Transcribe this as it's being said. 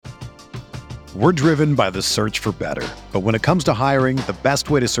We're driven by the search for better. But when it comes to hiring, the best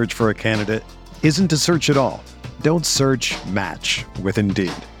way to search for a candidate isn't to search at all. Don't search, match with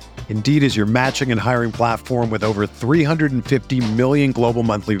Indeed. Indeed is your matching and hiring platform with over 350 million global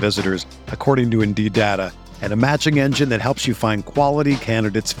monthly visitors, according to Indeed data, and a matching engine that helps you find quality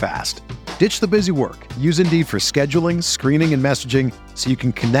candidates fast. Ditch the busy work. Use Indeed for scheduling, screening, and messaging so you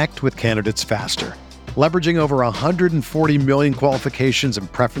can connect with candidates faster. Leveraging over 140 million qualifications and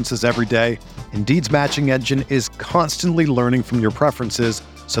preferences every day, Indeed's matching engine is constantly learning from your preferences,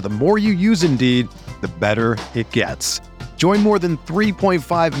 so the more you use Indeed, the better it gets. Join more than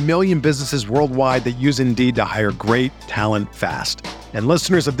 3.5 million businesses worldwide that use Indeed to hire great talent fast. And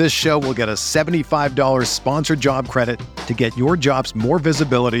listeners of this show will get a $75 sponsored job credit to get your jobs more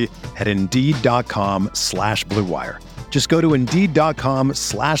visibility at Indeed.com/Blue Wire. Just go to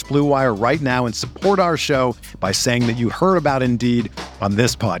Indeed.com/Blue Wire right now and support our show by saying that you heard about Indeed on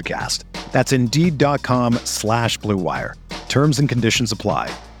this podcast. That's Indeed.com/Blue Wire. Terms and conditions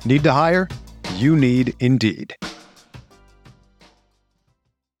apply. Need to hire? You need Indeed.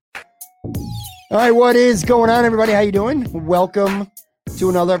 All right, what is going on, everybody? How you doing? Welcome to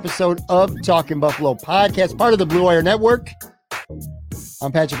another episode of Talking Buffalo Podcast, part of the Blue Wire Network.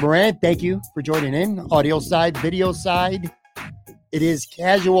 I'm Patrick Moran. Thank you for joining in. Audio side, video side. It is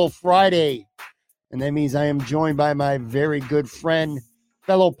Casual Friday, and that means I am joined by my very good friend,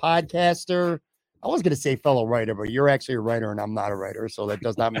 fellow podcaster. I was going to say fellow writer, but you're actually a writer, and I'm not a writer, so that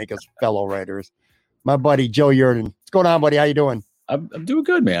does not make us fellow writers. My buddy, Joe Yurden. What's going on, buddy? How you doing? I'm doing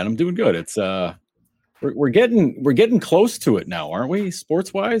good, man. I'm doing good. It's we're getting close to it now, aren't we?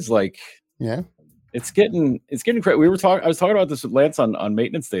 Sports wise, like yeah. It's getting crazy. I was talking about this with Lance on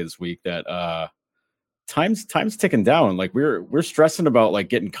maintenance day this week that time's ticking down. Like we're stressing about like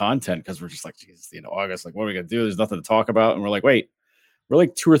getting content because we're just like, geez, August, like what are we gonna do? There's nothing to talk about. And we're like, wait, we're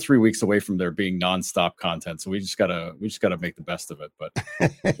like 2 or 3 weeks away from there being nonstop content. So we just gotta make the best of it. But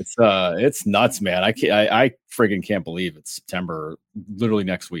it's nuts, man. I friggin' can't believe it's September, literally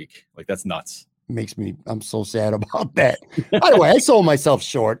next week. Like that's nuts. I'm so sad about that. By the way, I sold myself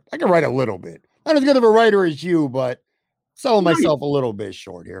short. I can write a little bit. Not as good of a writer as you, but selling myself a little bit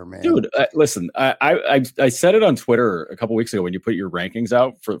short here, man. Dude, listen, I said it on Twitter a couple weeks ago when you put your rankings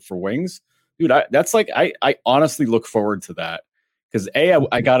out for wings. Dude, I honestly look forward to that because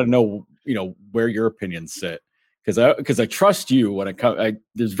I got to know where your opinions sit because I trust you when it comes.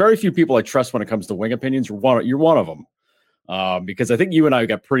 There's very few people I trust when it comes to wing opinions. You're one of them because I think you and I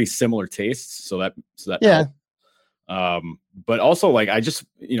got pretty similar tastes. So that yeah. But also like I just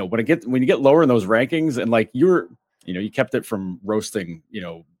when you get lower in those rankings and like you kept it from roasting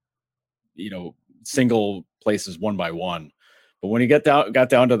single places one by one, but when you got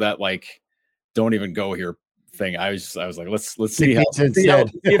down to that like don't even go here thing, I was like let's see if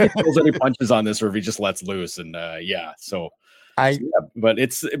he pulls any punches on this or if he just lets loose and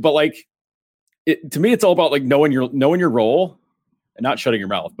but like to me it's all about like knowing your role and not shutting your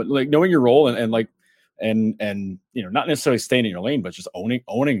mouth, but like knowing your role and like and not necessarily staying in your lane, but just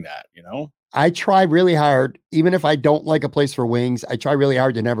owning that, I try really hard, even if I don't like a place for wings, I try really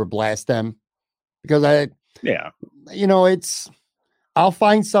hard to never blast them because I'll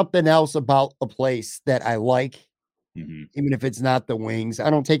find something else about a place that I like, even if it's not the wings.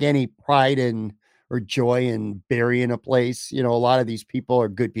 I don't take any pride in or joy in burying a place. A lot of these people are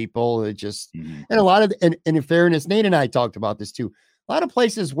good people. It just, and a lot of, and in fairness, Nate and I talked about this too. A lot of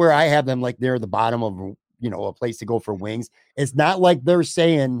places where I have them like they're the bottom of a place to go for wings. It's not like they're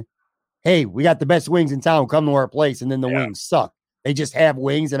saying, "Hey, we got the best wings in town. Come to our place," and then the wings suck. They just have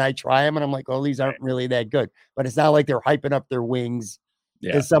wings, and I try them, and I'm like, "Oh, these aren't really that good." But it's not like they're hyping up their wings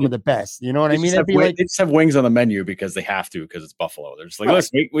as some of the best. You know what I mean? They just have wings on the menu because they have to because it's Buffalo. They're just like,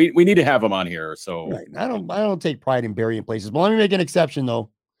 listen, we need to have them on here. So I don't take pride in burying places, but let me make an exception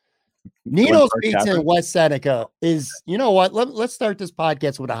though. Nino's Pizza in West Seneca is, you know what? Let's start this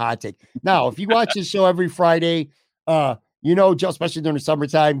podcast with a hot take. Now, if you watch this show every Friday, Joe, especially during the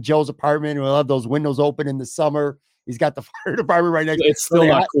summertime, Joe's apartment, we'll have those windows open in the summer. He's got the fire department right next. It's still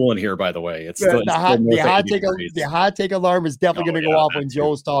not cool in here, by the way. The hot take alarm is definitely going to go off when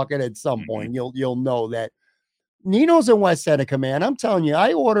Joe's talking at some point. You'll know that. Nino's in West Seneca, man. I'm telling you,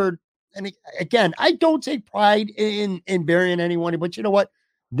 I ordered, and again, I don't take pride in burying anyone, but you know what?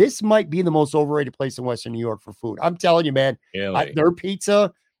 This might be the most overrated place in Western New York for food. I'm telling you, man, their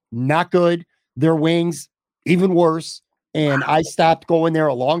pizza, not good. Their wings, even worse. And I stopped going there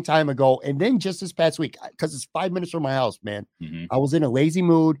a long time ago. And then just this past week, because it's 5 minutes from my house, man, I was in a lazy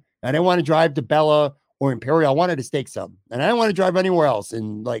mood. I didn't want to drive to Bella or Imperial. I wanted to steak some. And I didn't want to drive anywhere else.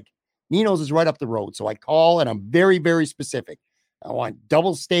 And like Nino's is right up the road. So I call and I'm very, very specific. I want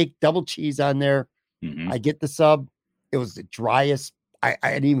double steak, double cheese on there. I get the sub. It was the driest. I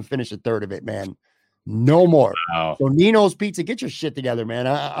didn't even finish a third of it, man. No more. Wow. So Nino's Pizza, get your shit together, man.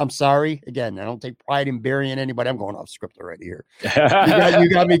 I'm sorry. Again, I don't take pride in burying anybody. I'm going off script already here. You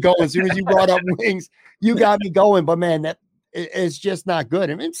got me going. As soon as you brought up wings, you got me going. But man, it's just not good.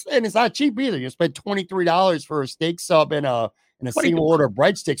 And it's not cheap either. You spend $23 for a steak sub and a single order of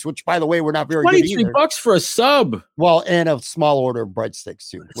breadsticks, which by the way, we're not very good either. $23 for a sub. Well, and a small order of breadsticks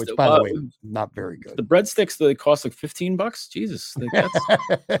too, which by the way, not very good. The breadsticks, they cost like $15. Jesus. That's,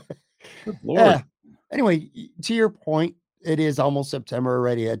 good Lord. Yeah. Anyway, to your point, it is almost September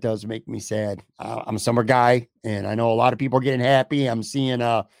already. It does make me sad. I'm a summer guy, and I know a lot of people are getting happy. I'm seeing, in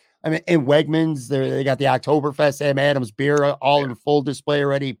Wegmans, they got the Oktoberfest Sam Adams beer all in full display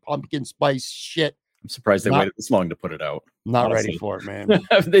already. Pumpkin spice shit. I'm surprised they waited this long to put it out. Not ready for it, man.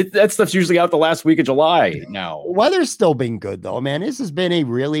 That stuff's usually out the last week of July now. Weather's still been good, though, man. This has been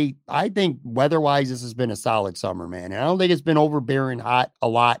I think weather-wise, this has been a solid summer, man. And I don't think it's been overbearing hot a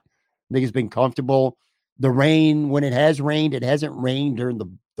lot. I think it's been comfortable. The rain, when it has rained, it hasn't rained during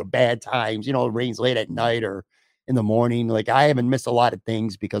the bad times. It rains late at night or in the morning. Like, I haven't missed a lot of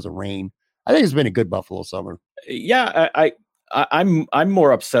things because of rain. I think it's been a good Buffalo summer. Yeah, I'm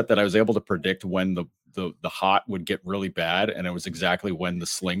more upset that I was able to predict when the hot would get really bad, and it was exactly when the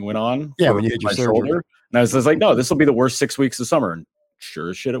sling went on. Yeah, when you had your shoulder. And I was like, no, this will be the worst 6 weeks of summer. And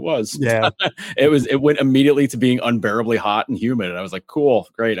sure as shit it was. Yeah. It went immediately to being unbearably hot and humid. And I was like, cool,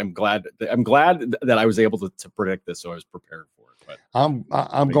 great. I'm glad that I was able to predict this, so I was prepared for it. But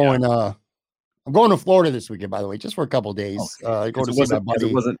I'm going to Florida this weekend, by the way, just for a couple of days. Go to see my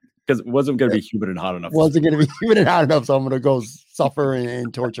buddy. Because it wasn't going to be humid and hot enough. Wasn't going to be humid and hot enough, so I'm going to go suffer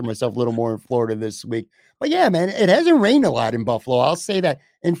and torture myself a little more in Florida this week. But yeah, man, it hasn't rained a lot in Buffalo. I'll say that.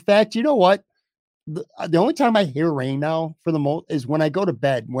 In fact, you know what? The only time I hear rain now for the most is when I go to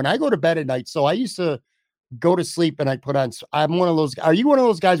bed. When I go to bed at night, so I used to go to sleep and I put on. I'm one of those. Are you one of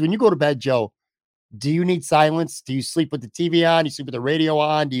those guys when you go to bed, Joe? Do you need silence? Do you sleep with the TV on? Do you sleep with the radio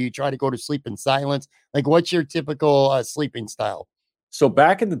on? Do you try to go to sleep in silence? Like, what's your typical sleeping style? So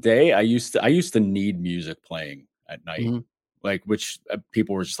back in the day, I used to need music playing at night, like, which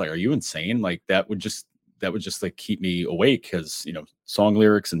people were just like, "Are you insane?" Like that would just like keep me awake because song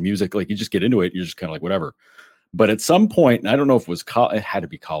lyrics and music, like you just get into it, you're just kind of like whatever. But at some point, and I don't know if it was it had to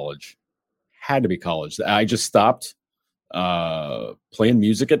be college, I just stopped playing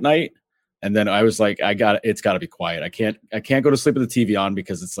music at night. And then I was like, it's got to be quiet. I can't go to sleep with the TV on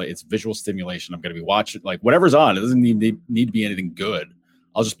because it's visual stimulation. I'm going to be watching like whatever's on. It doesn't need to be anything good.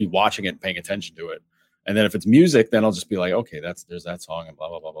 I'll just be watching it and paying attention to it. And then if it's music, then I'll just be like, okay, there's that song and blah,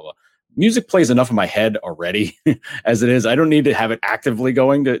 blah, blah, blah, blah. Music plays enough in my head already as it is. I don't need to have it actively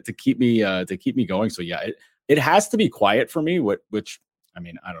going to keep me going. So yeah, it has to be quiet for me, which I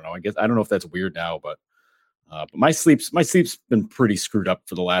mean, I don't know. I guess I don't know if that's weird now, but my sleep's been pretty screwed up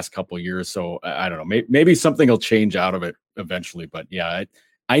for the last couple of years. So I don't know. Maybe something will change out of it eventually. But yeah,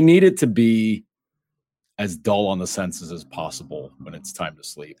 I need it to be as dull on the senses as possible when it's time to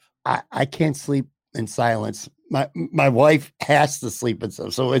sleep. I can't sleep in silence. My wife has to sleep in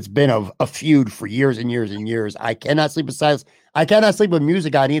silence. So it's been a feud for years and years and years. I cannot sleep in silence. I cannot sleep with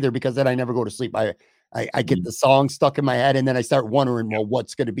music on either because then I never go to sleep. I get the song stuck in my head and then I start wondering, well,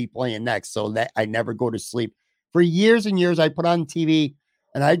 what's going to be playing next? So that I never go to sleep. For years and years, I put on TV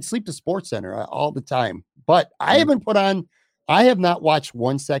and I'd sleep to SportsCenter all the time. But I have not watched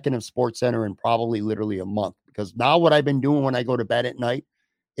 1 second of SportsCenter in probably literally a month because now what I've been doing when I go to bed at night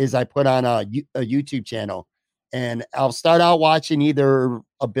is I put on a YouTube channel and I'll start out watching either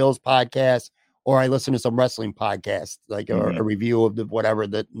a Bills podcast or I listen to some wrestling podcast, like a review of whatever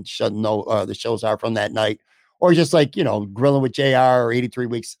the shows are from that night, or just like, Grilling with JR or 83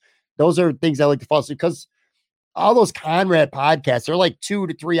 Weeks. Those are things I like to follow because all those Conrad podcasts are like 2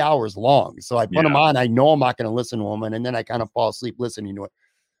 to 3 hours long. So I put them on. I know I'm not going to listen to them. And then I kind of fall asleep listening to it.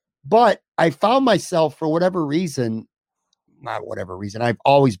 But I found myself for whatever reason, I've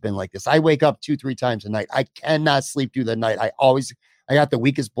always been like this. I wake up 2-3 times a night. I cannot sleep through the night. I got the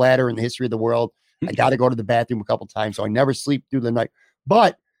weakest bladder in the history of the world. I got to go to the bathroom a couple times. So I never sleep through the night.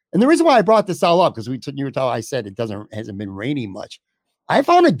 And the reason why I brought this all up, because I said it hasn't been raining much. I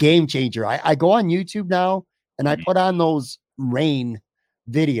found a game changer. I go on YouTube now and I put on those rain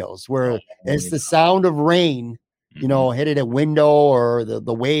videos where it's the sound of rain, hitting a window or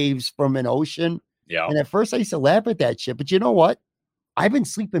the waves from an ocean. Yeah. And at first I used to laugh at that shit, but you know what? I've been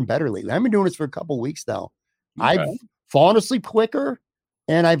sleeping better lately. I've been doing this for a couple of weeks now. Okay. I've fallen asleep quicker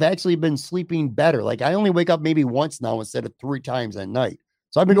and I've actually been sleeping better. Like I only wake up maybe once now instead of 3 times at night.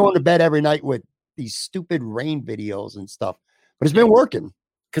 So I've been going to bed every night with these stupid rain videos and stuff. but it's been working.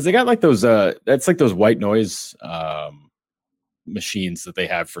 Because they got like those that's like those white noise machines that they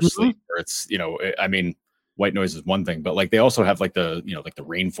have for sleep, where it's, I mean, white noise is one thing, but like they also have like the, like the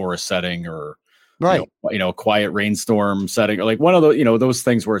rainforest setting, or right, quiet rainstorm setting, or like one of the, those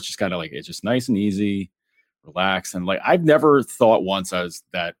things where it's just kind of like, it's just nice and easy, relax. And like, I've never thought once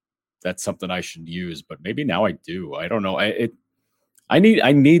that's something I should use, but maybe now I do. I don't know. I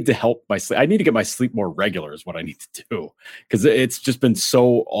need to help my sleep. I need to get my sleep more regular is what I need to do, because it's just been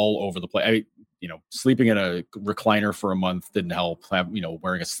so all over the place. Sleeping in a recliner for a month didn't help.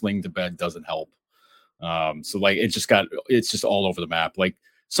 Wearing a sling to bed doesn't help. So like it's just all over the map. Like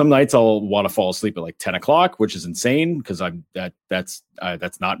some nights I'll want to fall asleep at like 10 o'clock, which is insane because that's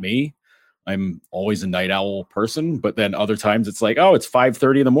not me. I'm always a night owl person, but then other times it's like, oh, it's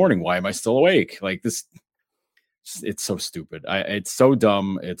 5:30 in the morning. Why am I still awake? Like this. It's so stupid. It's so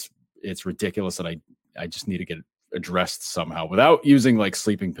dumb. It's ridiculous. And I just need to get it addressed somehow without using like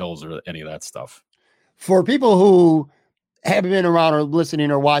sleeping pills or any of that stuff. For people who haven't been around or listening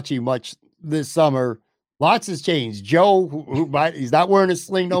or watching much this summer, lots has changed. Joe, he's not wearing a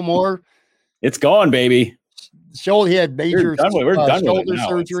sling no more. It's gone, baby. He had major shoulder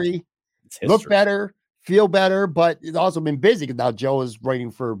surgery. It's look better, feel better, but it's also been busy because now Joe is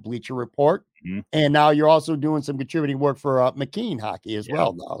writing for Bleacher Report. Mm-hmm. And now you're also doing some contributing work for McKean Hockey as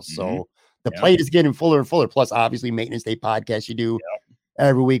well now. So the plate is getting fuller and fuller. Plus, obviously, Maintenance Day podcast you do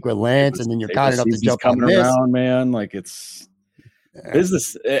every week with Lance, and then you're kind up to jump coming on this. Around, man. Like it's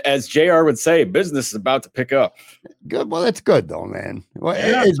business, as JR would say, business is about to pick up. Good. Well, that's good though, man. Well,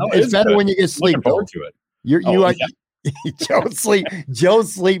 it's better good. When you get sleep. Looking forward to it.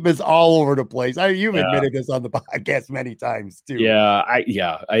 Joe's sleep is all over the place. You've admitted this on the podcast many times too.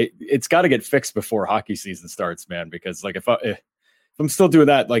 It's got to get fixed before hockey season starts, man. Because like if I'm still doing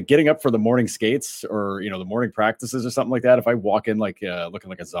that, like getting up for the morning skates or the morning practices or something like that, if I walk in like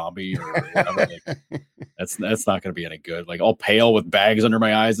looking like a zombie or whatever, like, that's not going to be any good. Like all pale with bags under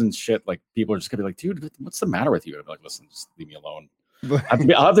my eyes and shit. Like people are just gonna be like, dude, what's the matter with you? I'm like, listen, just leave me alone. I'll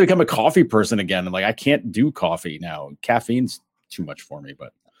have to become a coffee person again. And like, I can't do coffee now. Caffeine's too much for me,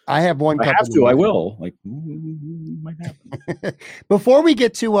 but I have one. I have to, I will. Like, might happen. Before we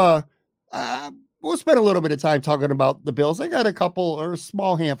get to, we'll spend a little bit of time talking about the Bills. I got a couple or a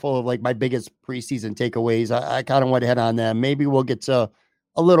small handful of like my biggest preseason takeaways. I kind of want to hit on them. Maybe we'll get to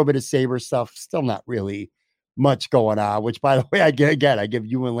a little bit of Sabres stuff. Still not really much going on, which by the way, I give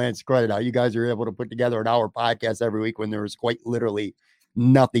you and Lance credit. How you guys are able to put together an hour podcast every week when there is quite literally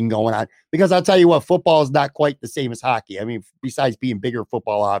nothing going on, because I'll tell you what, football is not quite the same as hockey. I mean, besides being bigger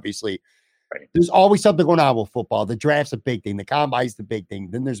football, obviously, there's always something going on with football. The draft's a big thing. The combine's the big thing.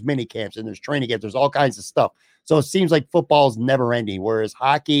 Then there's mini camps and there's training camps. There's all kinds of stuff. So it seems like football is never ending. Whereas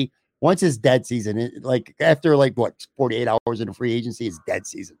hockey, once it's dead season, like after 48 hours in a free agency, it's dead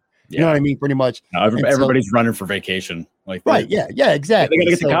season. You know what I mean? Pretty much. No, everybody's running for vacation. Like right. Yeah, exactly. They got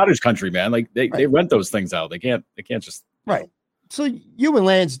to get to cottage country, man. Like they rent those things out. They can't just. Right. So you and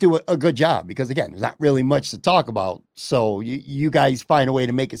Lance do a good job because, again, there's not really much to talk about. So you guys find a way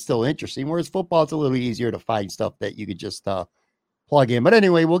to make it still interesting, whereas football, it's a little easier to find stuff that you could just plug in. But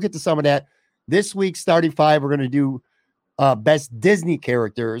anyway, we'll get to some of that. This week's starting five, we're going to do best Disney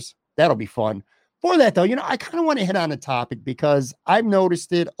characters. That'll be fun. For that, though, I kind of want to hit on a topic because I've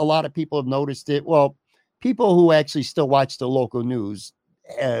noticed it. A lot of people have noticed it. Well, people who actually still watch the local news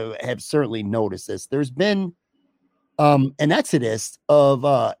have certainly noticed this. There's been an exodus of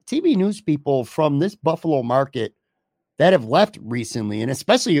TV news people from this Buffalo market that have left recently, and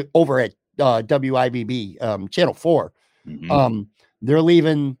especially over at WIBB, Channel 4. Mm-hmm. They're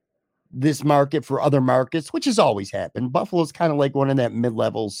leaving this market for other markets, which has always happened. Buffalo's kind of like one of that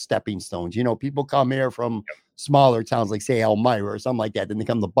mid-level stepping stones. People come here from smaller towns, like say Elmira or something like that. Then they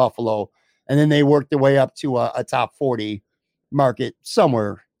come to Buffalo, and then they work their way up to a top 40 market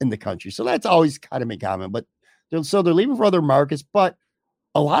somewhere in the country. So that's always kind of been common. But they're leaving for other markets. But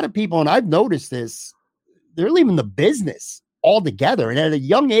a lot of people, and I've noticed this, they're leaving the business altogether. And at a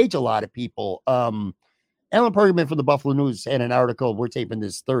young age, a lot of people. Alan Pergament from the Buffalo News had an article. We're taping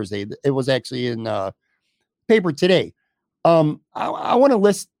this Thursday. It was actually in paper today. I want to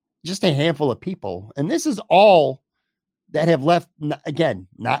list just a handful of people. And this is all that have left, again,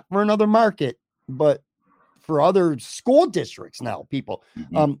 not for another market, but for other school districts now, people.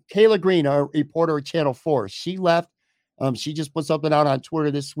 Mm-hmm. Kayla Green, a reporter at Channel 4, she left. She just put something out on Twitter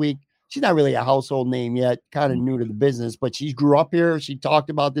this week. She's not really a household name yet, kind of new to the business, but she grew up here. She talked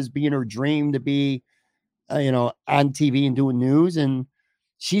about this being her dream to be on TV and doing news, and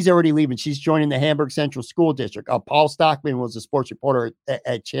she's already leaving. She's joining the Hamburg Central School District. Paul Stockman was a sports reporter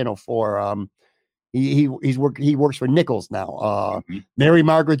at Channel 4. He works for Nichols now. Mary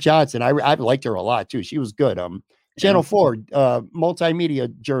Margaret Johnson. I liked her a lot too. She was good. Channel 4,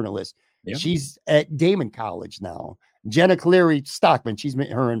 multimedia journalist. Yeah. She's at Damon College now. Jenna Cleary Stockman. She's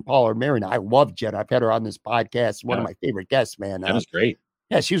her and Paul are married. I love Jenna. I've had her on this podcast. One of my favorite guests, man. Jenna's great.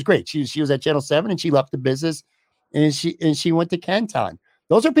 Yeah, she was great. She was at Channel 7 and she left the business and she went to Kenton.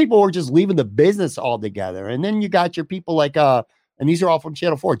 Those are people who are just leaving the business altogether. And then you got your people like and these are all from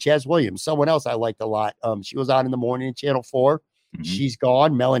Channel 4. Chaz Williams, someone else I liked a lot. She was on in the morning at Channel 4. Mm-hmm. She's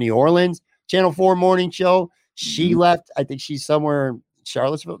gone. Melanie Orleans, Channel 4 morning show. She left. I think she's somewhere in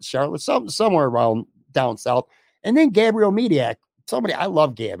Charlottesville, somewhere around down south. And then Gabrielle Mediak, somebody, I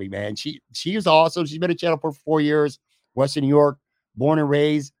love Gabby, man. She is awesome. She's been at Channel 4 for 4 years, Western New York, born and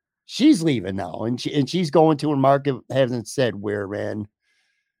raised. She's leaving now, and she's going to a market, hasn't said where, man.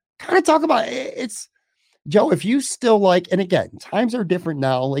 Kind of talk about it's Joe, if you still like, and again, times are different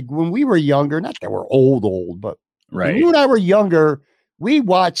now. Like when we were younger, not that we're old, but when you and I were younger, we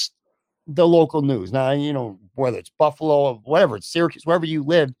watched the local news. Now, you know, whether it's Buffalo, whatever, it's Syracuse, wherever you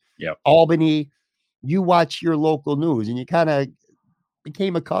lived, Albany, you watch your local news and you kind of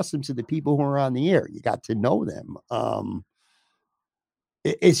became accustomed to the people who are on the air. You got to know them.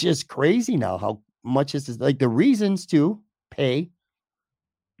 It's just crazy now how much this is like the reasons to pay.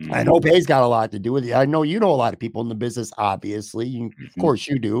 I know pay's got a lot to do with it. I know you know a lot of people in the business, obviously. Of course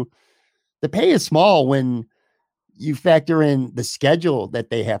you do. The pay is small when you factor in the schedule that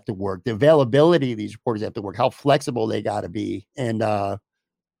they have to work, the availability of these reporters have to work, how flexible they got to be. And,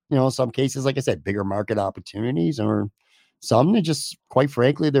 you know, some cases, like I said, bigger market opportunities, or some that just, quite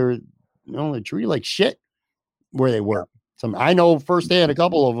frankly, they're treated like shit where they work. Some I know firsthand a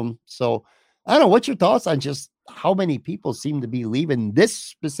couple of them. So I don't know. What's your thoughts on just how many people seem to be leaving this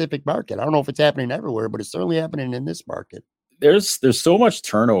specific market? I don't know if it's happening everywhere, but it's certainly happening in this market. There's so much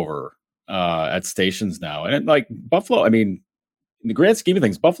turnover at stations now. And like Buffalo, I mean, in the grand scheme of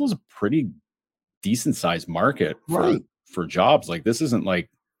things, Buffalo's a pretty decent sized market for jobs. Like this isn't like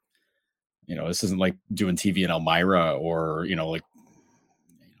doing TV in Elmira or,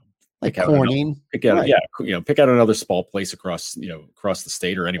 like Corning. Pick out another small place across the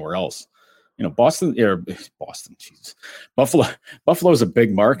state or anywhere else. Buffalo is a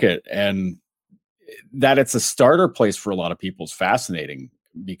big market, and that it's a starter place for a lot of people is fascinating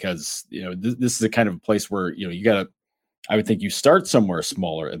because, this is a kind of a place where, I would think you start somewhere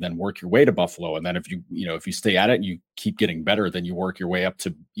smaller and then work your way to Buffalo. And then if you stay at it and you keep getting better, then you work your way up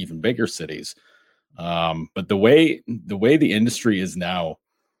to even bigger cities. But the way the industry is now,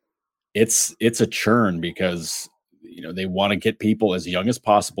 it's a churn because, they want to get people as young as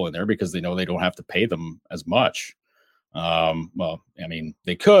possible in there because they know they don't have to pay them as much. Well, I mean,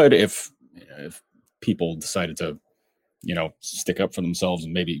 they could if people decided to, stick up for themselves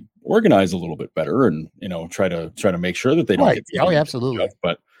and maybe organize a little bit better and, try to make sure that they don't get absolutely.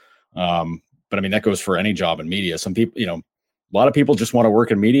 But I mean, that goes for any job in media. Some people, a lot of people just want to work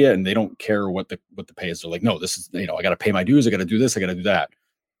in media and they don't care what the pay is. They're like, no, this is, I got to pay my dues. I got to do this. I got to do that.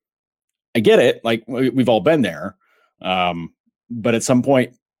 I get it. Like we've all been there. But at some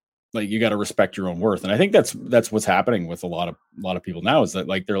point, like you got to respect your own worth. And I think that's what's happening with a lot of people now is that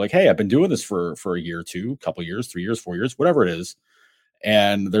like, they're like, hey, I've been doing this for a year or two, couple years, 3 years, 4 years, whatever it is.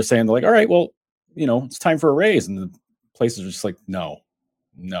 And they're saying, they're like, all right, well, it's time for a raise. And the places are just like, no,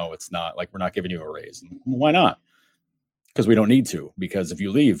 it's not. Like, we're not giving you a raise. And why not? Because we don't need to, because if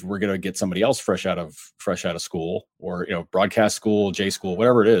you leave, we're going to get somebody else fresh out of school or, broadcast school, J school,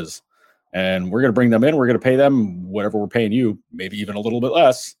 whatever it is. And we're going to bring them in. We're going to pay them whatever we're paying you, maybe even a little bit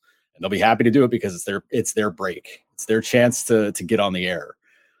less. And they'll be happy to do it because it's their break. It's their chance to get on the air.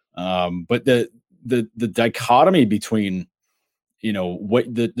 But the dichotomy between,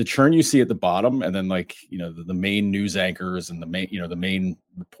 what the churn you see at the bottom and then like, the main news anchors and the main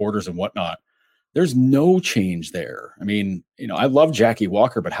reporters and whatnot, there's no change there. I mean, I love Jackie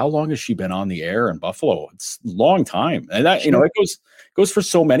Walker, but how long has she been on the air in Buffalo? It's a long time. And that, it goes for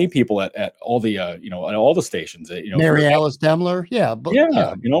so many people at all the, at all the stations, Mary Alice Demler. Yeah. But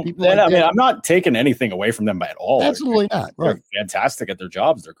I'm not taking anything away from them at all. Absolutely not. Right. They're fantastic at their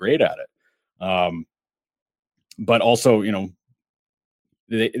jobs. They're great at it. But also,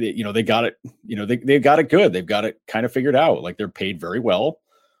 they got it, they've got it good. They've got it kind of figured out. Like they're paid very well.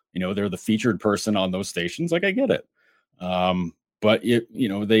 They're the featured person on those stations. Like I get it. But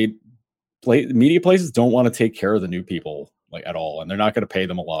media places don't want to take care of the new people like at all. And they're not going to pay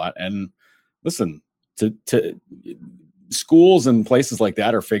them a lot. And listen, to schools and places like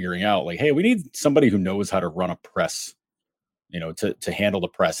that are figuring out like, hey, we need somebody who knows how to run a press, to handle the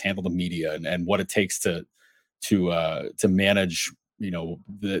press, handle the media and what it takes to manage,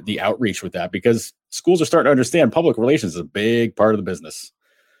 the outreach with that, because schools are starting to understand public relations is a big part of the business,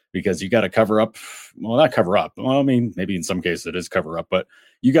 because you got to cover up. Well, not cover up. Well, I mean, maybe in some cases it is cover up, but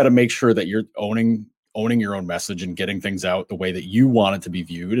you got to make sure that you're owning your own message and getting things out the way that you want it to be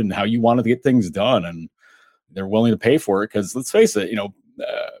viewed and how you want to get things done. And they're willing to pay for it, because let's face it,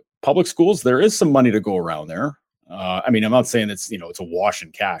 public schools, there is some money to go around there. I mean, I'm not saying it's a wash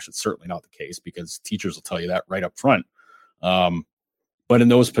in cash. It's certainly not the case, because teachers will tell you that right up front. But in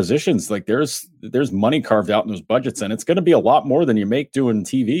those positions, like there's money carved out in those budgets, and it's going to be a lot more than you make doing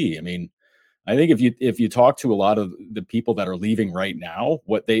TV. I mean, I think if you talk to a lot of the people that are leaving right now,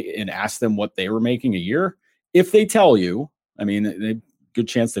 and ask them what they were making a year, if they tell you, I mean, good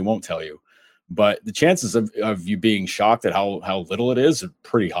chance they won't tell you. But the chances of you being shocked at how little it is are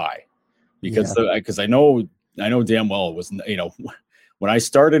pretty high, because I know damn well it was, when I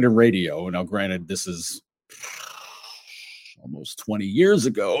started in radio. Now, granted, this is almost 20 years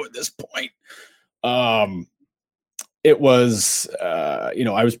ago at this point. It was,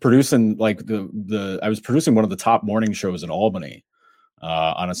 I was producing I was producing one of the top morning shows in Albany,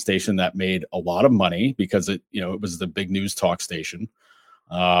 on a station that made a lot of money, because it was the big news talk station.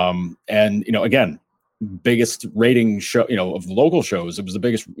 And again, biggest rating show, of local shows. It was the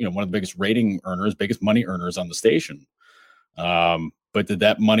biggest, one of the biggest rating earners, biggest money earners on the station. But did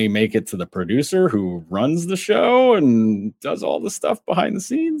that money make it to the producer who runs the show and does all the stuff behind the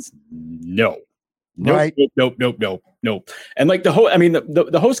scenes? No. Nope, right. Nope. And like the host, I mean,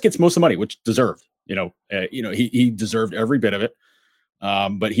 the host gets most of the money, which deserved, he deserved every bit of it.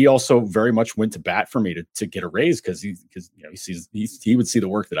 But he also very much went to bat for me to get a raise, because he would see the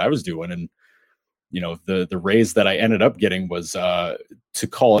work that I was doing. And, the raise that I ended up getting was, to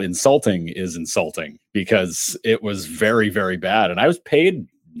call it insulting is insulting, because it was very, very bad. And I was paid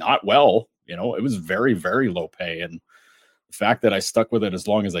not well, it was very, very low pay. And the fact that I stuck with it as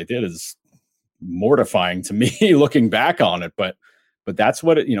long as I did is mortifying to me looking back on it. But that's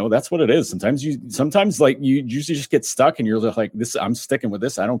what that's what it is. Sometimes like you usually just get stuck, and you're like, I'm sticking with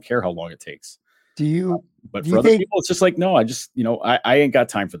this. I don't care how long it takes. But for other people, it's just like, no, I just, I ain't got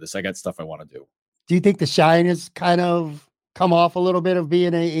time for this. I got stuff I want to do. Do you think the shine has kind of come off a little bit of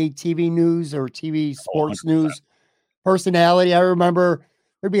being a TV news or TV sports news personality? I remember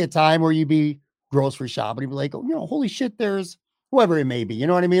there'd be a time where you'd be grocery shopping, you'd be like, oh, holy shit, there's whoever it may be, you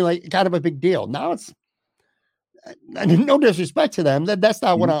know what I mean? Like, kind of a big deal. Now it's, no disrespect to them. That's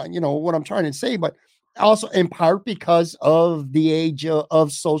not what what I'm trying to say, but also in part because of the age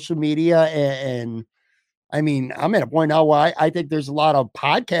of social media. And I mean, I'm at a point now where I think there's a lot of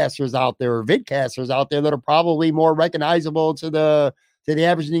podcasters out there, or vidcasters out there, that are probably more recognizable to the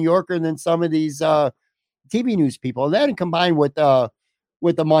average New Yorker than some of these TV news people. And then combined with the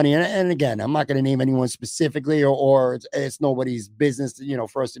money, and again, I'm not going to name anyone specifically, or it's nobody's business,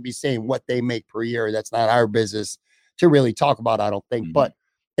 for us to be saying what they make per year. That's not our business to really talk about, I don't think. But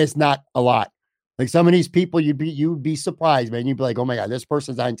it's not a lot. Like some of these people, you'd be surprised, man. You'd be like, oh my God, this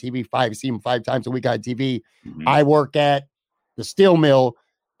person's on TV see him 5 times a week on TV. I work at the steel mill,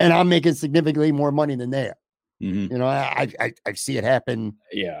 and I'm making significantly more money than they are. I see it happen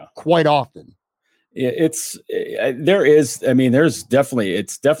quite often. It's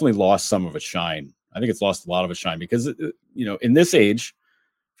definitely lost some of its shine. I think it's lost a lot of its shine, because in this age,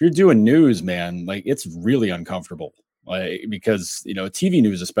 if you're doing news, man, like it's really uncomfortable. Because TV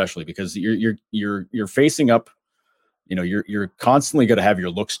news, especially because you're facing up, you're constantly going to have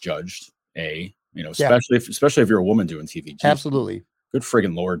your looks judged. Especially if you're a woman doing TV. Jeez, absolutely. Good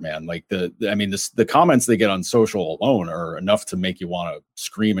friggin' Lord, man. Like the comments they get on social alone are enough to make you want to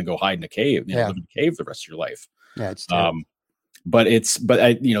scream and go hide in a cave, live in a cave the rest of your life. Yeah, it's terrible. But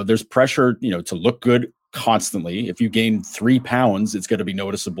there's pressure, to look good constantly. If you gain 3 pounds, it's going to be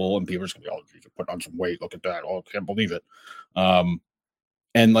noticeable, and people are just going to be, oh, you can put on some weight. Look at that. Oh, I can't believe it.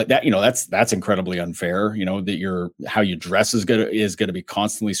 And like that, that's incredibly unfair. That how you dress is going to be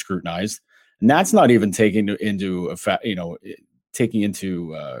constantly scrutinized, and that's not even taking into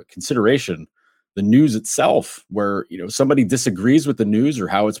consideration the news itself, where somebody disagrees with the news or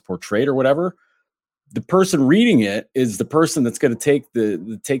how it's portrayed or whatever. The person reading it is the person that's going to take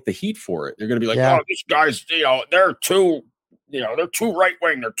the heat for it. They're going to be like, oh, these guys, they're too right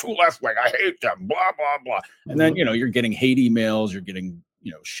wing, they're too left wing. I hate them, blah, blah, blah. And then, you're getting hate emails, you're getting,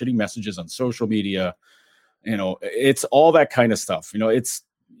 shitty messages on social media. It's all that kind of stuff. It's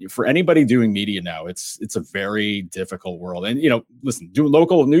for anybody doing media now, it's a very difficult world. And, listen, doing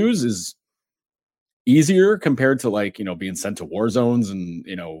local news is easier compared to being sent to war zones and,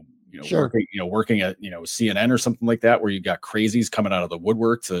 sure. working at, CNN or something like that, where you got crazies coming out of the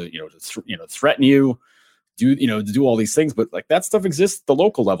woodwork to threaten you, to do all these things, but like that stuff exists at the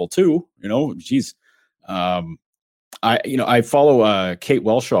local level too, geez. I follow Kate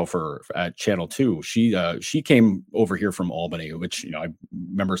Welshaw at Channel 2. She came over here from Albany, which I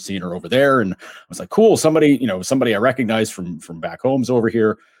remember seeing her over there, and I was like, cool, somebody I recognize from back home's over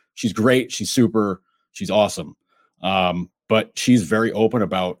here. She's great, she's super, she's awesome. But she's very open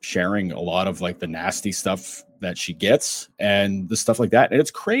about sharing a lot of like the nasty stuff that she gets and the stuff like that. And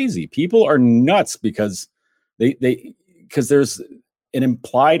it's crazy. People are nuts because because there's an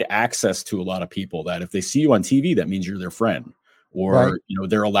implied access to a lot of people that if they see you on TV, that means you're their friend, or, right.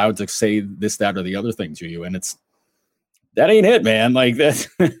 They're allowed to say this, that, or the other thing to you. And that ain't it, man. Like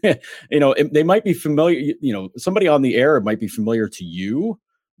that, they might be familiar, somebody on the air might be familiar to you,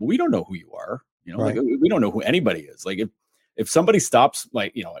 but we don't know who you are, right. like we don't know who anybody is. Like if somebody stops,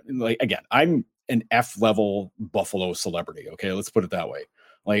 like, again, I'm an F-level Buffalo celebrity. Okay. Let's put it that way.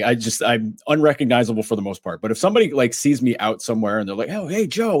 Like I'm unrecognizable for the most part. But if somebody like sees me out somewhere and they're like, "Oh, hey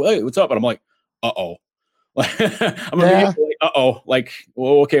Joe, hey, what's up?" And I'm like, "Uh-oh." I'm immediately like, "Uh-oh." Like,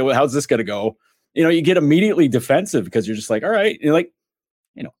 well, okay, well, how's this gonna go? You get immediately defensive because you're just like, all right, like,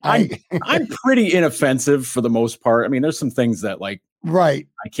 I'm pretty inoffensive for the most part. I mean, there's some things that like right.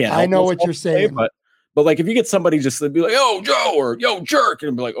 I can't. I know what you're saying, but like if you get somebody just to be like, "Yo, Joe," or "Yo, jerk,"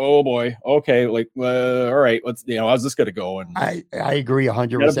 and be like, "Oh boy, okay, like, all right, let's, how's this gonna go?" And I agree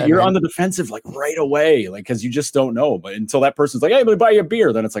 100%. You're on the defensive like right away, like because you just don't know. But until that person's like, "Hey, let me buy you a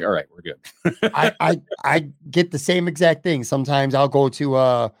beer," then it's like, all right, we're good. I get the same exact thing. Sometimes I'll go to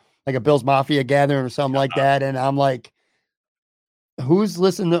like a Bills Mafia gathering or something like that, and I'm like, who's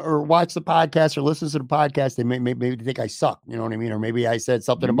listening to or watch the podcast or listens to the podcast? They maybe think I suck, you know what I mean? Or maybe I said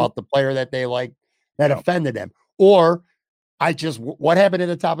something about the player that they like that offended them. Or what happened at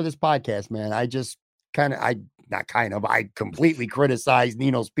the top of this podcast, man? I completely criticized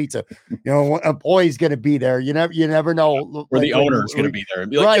Nino's Pizza. Employee's going to be there. You never know. Or the owner's going to be there.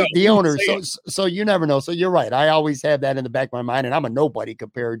 And be like, right. The owner. So you never know. So you're right. I always have that in the back of my mind, and I'm a nobody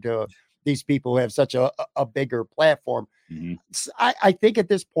compared to these people who have such a bigger platform. Mm-hmm. I think at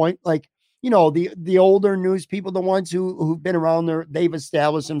this point, like, the older news people, the ones who've been around there, they've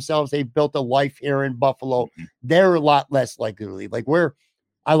established themselves. They've built a life here in Buffalo. Mm-hmm. They're a lot less likely to leave. Like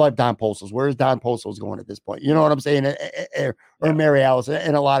I love Don Postles. Where's Don Postles going at this point? You know what I'm saying? Or Mary Alice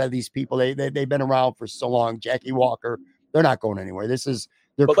and a lot of these people, they've been around for so long. Jackie Walker, they're not going anywhere. This is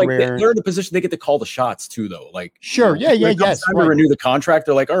their career. Like they're in the position they get to call the shots too, though. Like, sure, yes. Time to renew the contract,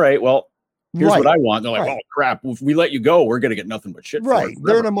 they're like, all right, well, here's what I want. They're like, oh crap, if we let you go, we're gonna get nothing but shit. Right.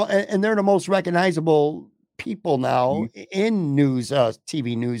 They're the most recognizable people now in news,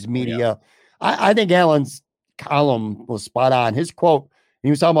 TV news media. Yeah. I think Alan's column was spot on. His quote, he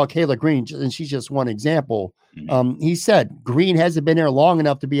was talking about Kayla Green, and she's just one example. Mm-hmm. He said, Green hasn't been there long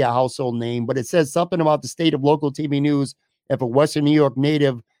enough to be a household name, but it says something about the state of local TV news if a Western New York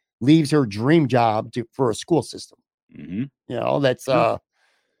native leaves her dream job for a school system. Mm-hmm. That's it's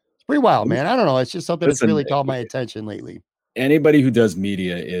pretty wild, man. I don't know. It's just something that's really caught my attention lately. Anybody who does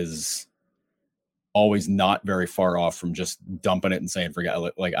media is always not very far off from just dumping it and saying, forget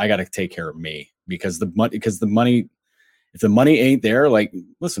it. Like, I got to take care of me because the money, if the money ain't there, like,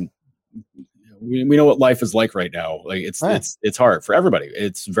 listen, we know what life is like right now. Like it's hard for everybody.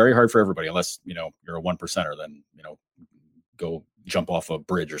 It's very hard for everybody, unless, you're a 1%er, then, go jump off a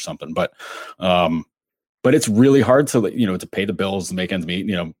bridge or something. But it's really hard to, to pay the bills and make ends meet,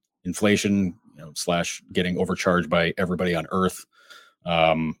 inflation, / getting overcharged by everybody on earth.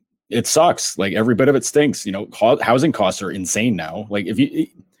 It sucks. Like every bit of it stinks. Housing costs are insane now. Like if you're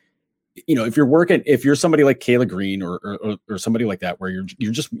somebody like Kayla Green or somebody like that, where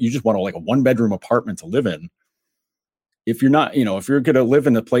you just want like a 1-bedroom apartment to live in. If you're not, if you're going to live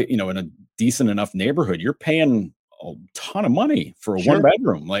in in a decent enough neighborhood, you're paying a ton of money for a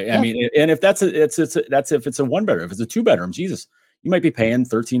 1-bedroom. Like, I mean, and if that's if it's a 1-bedroom, if it's a 2-bedroom, Jesus, you might be paying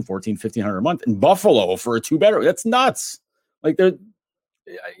 $1,300, $1,400, $1,500 a month in Buffalo for a 2-bedroom. That's nuts. Like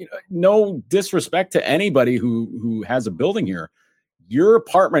no disrespect to anybody who has a building here. Your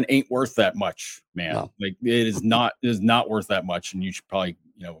apartment ain't worth that much, man. No. Like it is not worth that much. And you should probably,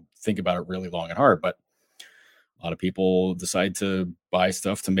 think about it really long and hard. But a lot of people decide to buy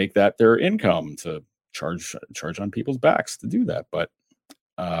stuff to make that their income, to charge on people's backs to do that. But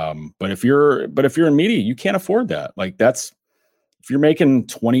if you're in media, you can't afford that. Like if you're making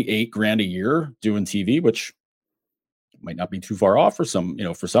 $28,000 a year doing TV, which might not be too far off for some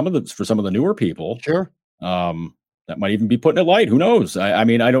of the newer people. Sure. That might even be putting it light. Who knows? I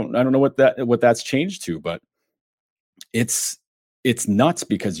mean, I don't know what that's changed to, but it's nuts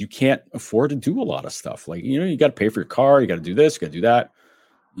because you can't afford to do a lot of stuff. Like, you got to pay for your car. You got to do this, you got to do that.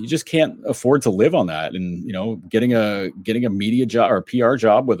 you just can't afford to live on that. And, getting a media job or a PR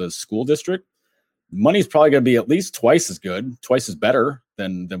job with a school district, money's probably going to be at least twice as better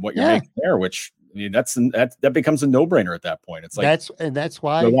than what you're making there, which I mean, that becomes a no-brainer at that point. It's like, that's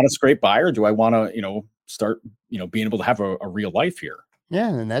why do I want to scrape by, or do I want to, start, being able to have a real life here? Yeah.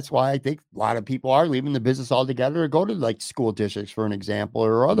 And that's why I think a lot of people are leaving the business altogether to go to like school districts, for an example,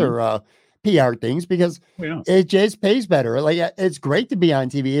 or other PR things, because it just pays better. Like, it's great to be on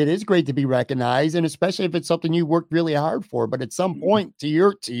TV. It is great to be recognized. And especially if it's something you worked really hard for, but at some point, to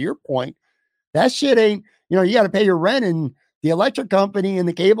your point, that shit ain't, you got to pay your rent, and the electric company and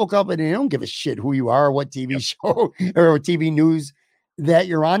the cable company, they don't give a shit who you are, or what TV show or TV news that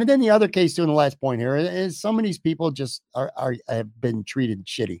you're on. And then the other case, too, in the last point here, is some of these people just have been treated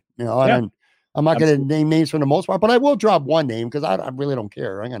shitty. I'm not going to name names for the most part, but I will drop one name because I really don't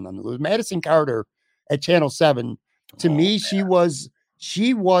care. I got nothing to lose. Madison Carter at Channel 7. To me, man.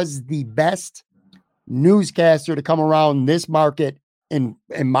 she was the best newscaster to come around this market in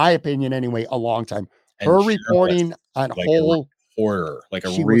my opinion, anyway, a long time. Her reporting on like whole reporter, like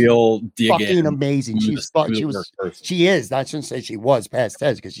a real fucking amazing. She is. I shouldn't say she was past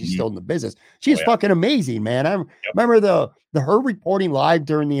tense because she's still in the business. She's fucking amazing, man. I remember her reporting live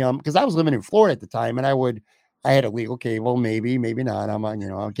during the because I was living in Florida at the time, and I had a leak. Okay, well, maybe not. I'm on,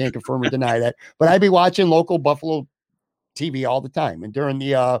 I can't confirm or deny that, but I'd be watching local Buffalo TV all the time, and during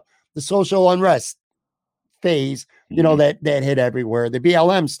the social unrest phase, that hit everywhere, the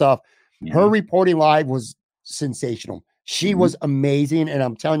BLM stuff, her reporting live was sensational. She was amazing. And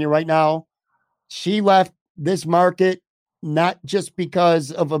I'm telling you right now, she left this market not just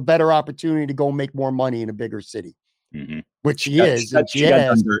because of a better opportunity to go make more money in a bigger city, which she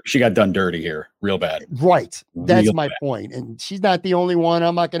got done dirty here real bad. Right. That's my point. And she's not the only one.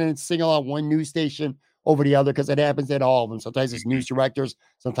 I'm not going to single out one news station over the other because it happens at all of them. Sometimes it's news directors,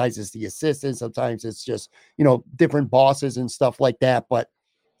 sometimes it's the assistants, sometimes it's just, different bosses and stuff like that. But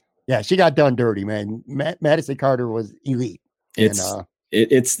yeah, she got done dirty, man. Madison Carter was elite. It's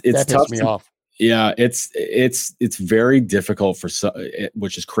that tough pissed me off. Yeah, it's very difficult for some,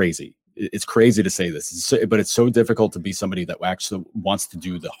 which is crazy. It's crazy to say this, but it's so difficult to be somebody that actually wants to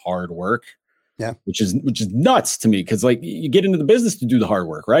do the hard work. Yeah, which is nuts to me, because like you get into the business to do the hard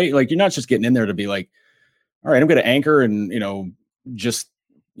work, right? Like you're not just getting in there to be like, all right, I'm going to anchor and just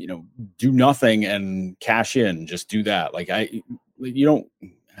do nothing and cash in. Just do that.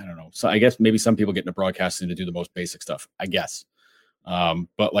 I don't know. So I guess maybe some people get into broadcasting to do the most basic stuff, I guess.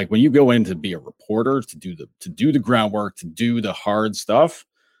 But like when you go in to be a reporter, to do the groundwork, to do the hard stuff,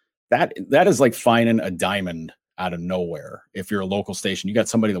 that is like finding a diamond out of nowhere. If you're a local station, you got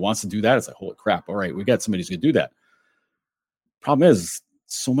somebody that wants to do that. It's like, holy crap. All right, we got somebody who's going to do that. Problem is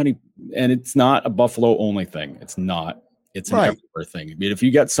so many, and it's not a Buffalo only thing. It's not, it's an everywhere thing. I mean, if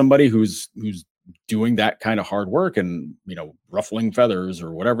you got somebody who's doing that kind of hard work and, ruffling feathers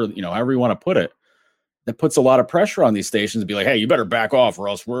or whatever, however you want to put it, that puts a lot of pressure on these stations to be like, hey, you better back off or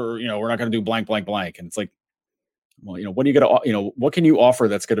else we're not going to do blank, blank, blank. And it's like, well, what are you going to, what can you offer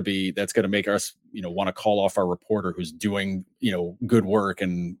that's going to make us, want to call off our reporter who's doing, good work,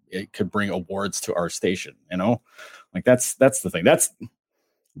 and it could bring awards to our station, like that's the thing. That's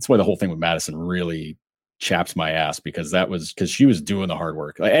why the whole thing with Madison really chaps my ass, because she was doing the hard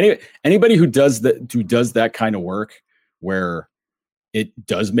work. Like anybody who does that kind of work where it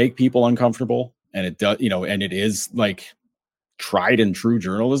does make people uncomfortable, and it does, and it is like tried and true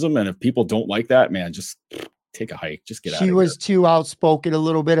journalism. And if people don't like that, man, just take a hike, just get out of here. She was too outspoken a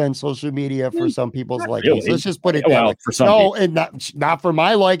little bit on social media for some people's liking. Really? So let's just put it that way. For some people. And not for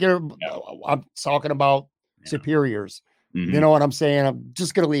my liking. No. I'm talking about superiors. Mm-hmm. You know what I'm saying? I'm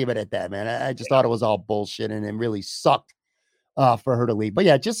just going to leave it at that, man. I just thought it was all bullshit, and it really sucked for her to leave. But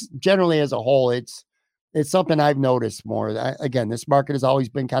yeah, just generally as a whole, it's something I've noticed more. Again, this market has always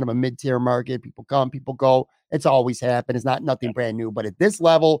been kind of a mid-tier market. People come, people go. It's always happened. It's not nothing brand new, but at this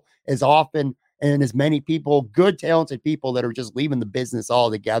level, as often and as many people, good, talented people that are just leaving the business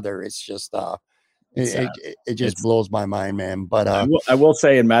altogether, it's just it just blows my mind, man. But I will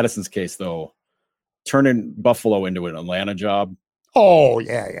say, in Madison's case, though, turning Buffalo into an Atlanta job. Oh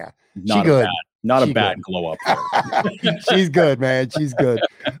yeah. Not a bad glow up. She's good, man. She's good.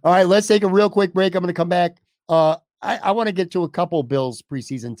 All right, let's take a real quick break. I'm going to come back. I want to get to a couple Bills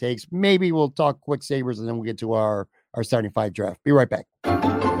preseason takes. Maybe we'll talk quick Sabres, and then we'll get to our starting five draft. Be right back.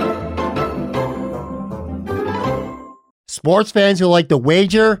 Sports fans who like to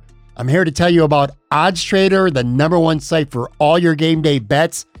wager, I'm here to tell you about Odds Trader, the #1 site for all your game day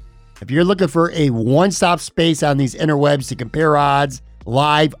bets. If you're looking for a one-stop space on these interwebs to compare odds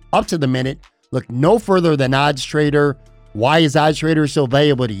live up to the minute, look no further than Odds Trader. Why is OddsTrader so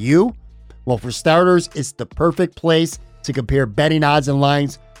valuable to you? Well, for starters, it's the perfect place to compare betting odds and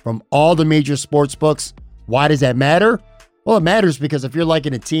lines from all the major sports books. Why does that matter? Well, it matters because if you're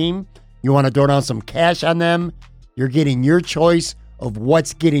liking a team, you want to throw down some cash on them, you're getting your choice of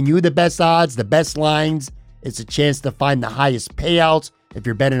what's getting you the best odds, the best lines. It's a chance to find the highest payouts if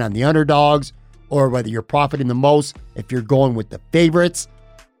you're betting on the underdogs, or whether you're profiting the most if you're going with the favorites.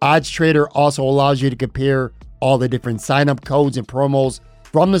 OddsTrader also allows you to compare all the different sign-up codes and promos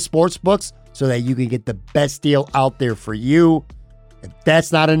from the sports books so that you can get the best deal out there for you. If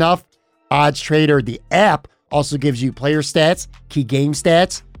that's not enough, OddsTrader, the app, also gives you player stats, key game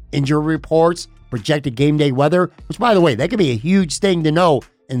stats, injury reports, projected game day weather, which, by the way, that could be a huge thing to know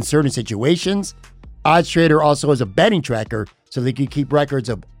in certain situations. OddsTrader also has a betting tracker so that you keep records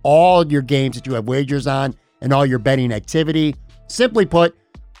of all your games that you have wagers on and all your betting activity. Simply put,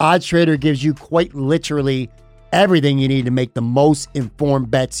 OddsTrader gives you quite literally everything you need to make the most informed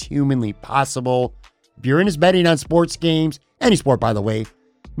bets humanly possible. If you're into betting on sports games, any sport, by the way,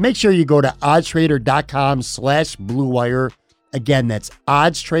 make sure you go to oddstrader.com/Blue Wire. Again, that's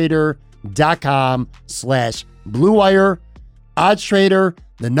oddstrader.com/Blue Wire. OddsTrader,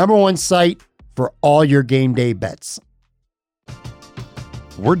 the number one site for all your game day bets.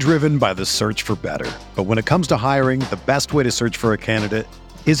 We're driven by the search for better. But when it comes to hiring, the best way to search for a candidate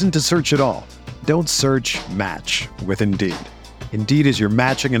isn't to search at all. Don't search, match with Indeed. Indeed is your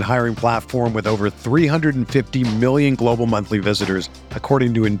matching and hiring platform with over 350 million global monthly visitors,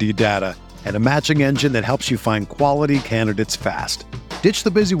 according to Indeed data, and a matching engine that helps you find quality candidates fast. Ditch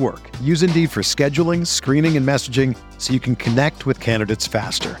the busy work. Use Indeed for scheduling, screening, and messaging so you can connect with candidates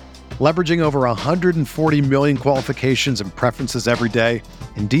faster. Leveraging over 140 million qualifications and preferences every day,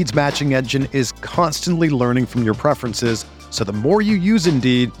 Indeed's matching engine is constantly learning from your preferences, so the more you use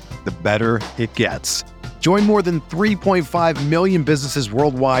Indeed, the better it gets. Join more than 3.5 million businesses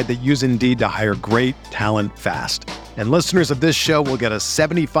worldwide that use Indeed to hire great talent fast. And listeners of this show will get a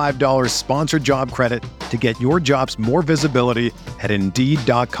 $75 sponsored job credit to get your jobs more visibility at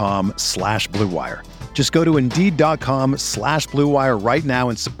Indeed.com/Blue Wire. Just go to Indeed.com/Blue Wire right now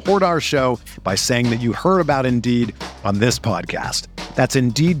and support our show by saying that you heard about Indeed on this podcast. That's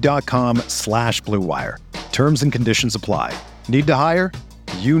Indeed.com/Blue Wire. Terms and conditions apply. Need to hire?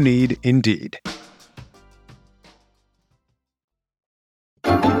 You need Indeed.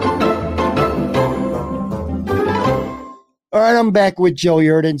 All right, I'm back with Joe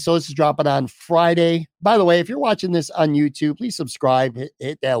Yerdon. So this is dropping on Friday. By the way, if you're watching this on YouTube, please subscribe,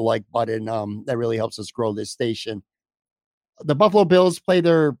 hit that like button. That really helps us grow this station. The Buffalo Bills play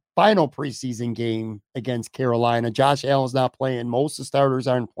their final preseason game against Carolina. Josh Allen's not playing. Most of the starters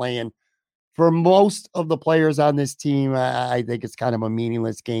aren't playing. For most of the players on this team, I think it's kind of a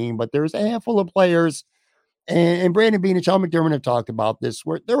meaningless game, but there's a handful of players, and Brandon Beane and Sean McDermott have talked about this,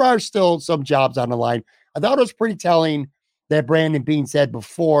 where there are still some jobs on the line. I thought it was pretty telling that Brandon Beane said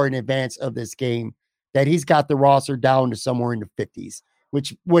before in advance of this game that he's got the roster down to somewhere in the 50s,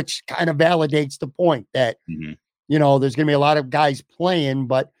 which kind of validates the point that, you know, there's going to be a lot of guys playing,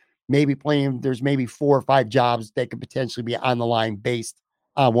 but there's maybe 4 or 5 jobs that could potentially be on the line based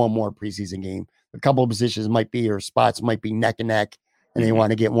on one more preseason game. A couple of positions or spots might be neck and neck, and they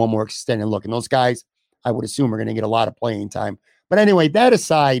want to get one more extended look. And those guys, I would assume, are going to get a lot of playing time. But anyway, that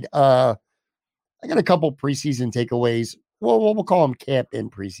aside, I got a couple preseason takeaways. Well, we'll call them camp in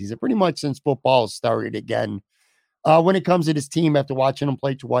preseason, pretty much since football started again. When it comes to this team, after watching them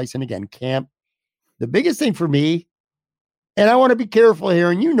play twice and again, camp, the biggest thing for me, and I want to be careful here,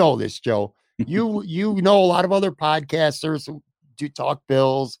 and you know this, Joe, you know a lot of other podcasters who do talk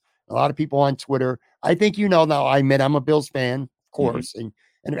Bills, a lot of people on Twitter. I think you know now, I admit I'm a Bills fan, of course, and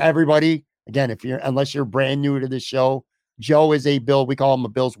everybody, again, unless you're brand new to this show, Joe is we call him a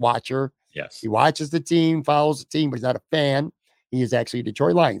Bills watcher. Yes. He watches the team, follows the team, but he's not a fan. He is actually a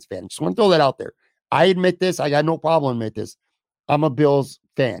Detroit Lions fan. Just want to throw that out there. I admit this. I got no problem admit this. I'm a Bills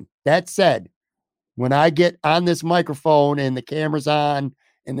fan. That said, when I get on this microphone and the camera's on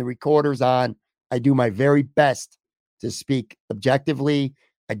and the recorder's on, I do my very best to speak objectively.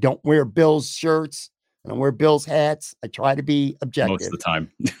 I don't wear Bills shirts. I don't wear Bills hats. I try to be objective. Most of the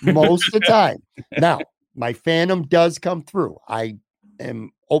time. Most of the time. Now, my fandom does come through. I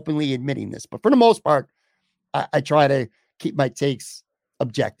am openly admitting this, but for the most part, I try to keep my takes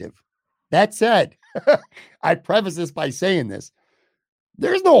objective. That said, I preface this by saying this.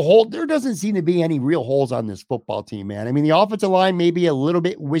 There's no hole. There doesn't seem to be any real holes on this football team, man. I mean, the offensive line may be a little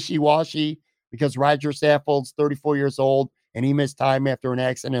bit wishy-washy because Roger Saffold's 34 years old and he missed time after an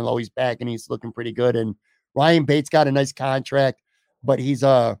accident, although he's back and he's looking pretty good. And Ryan Bates got a nice contract, but he's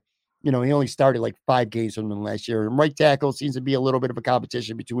he only started like 5 games from them last year. And right tackle seems to be a little bit of a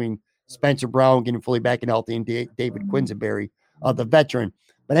competition between Spencer Brown getting fully back and healthy and David Quisenberry, the veteran.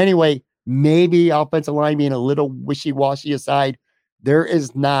 But anyway, maybe offensive line being a little wishy-washy aside, there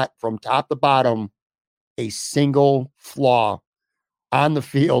is not, from top to bottom, a single flaw on the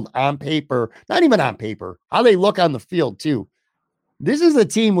field, on paper, not even on paper, how they look on the field too. This is a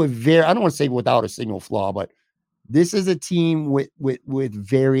team with I don't want to say without a single flaw, but this is a team with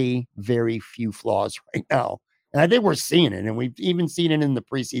very, very few flaws right now. And I think we're seeing it, and we've even seen it in the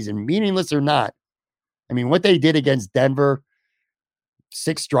preseason, meaningless or not. I mean, what they did against Denver,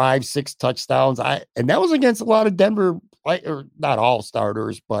 6 drives, 6 touchdowns. And that was against a lot of Denver, or not all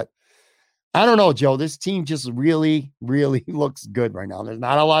starters, but I don't know, Joe. This team just really, really looks good right now. There's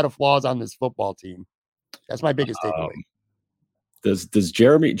not a lot of flaws on this football team. That's my biggest takeaway. Does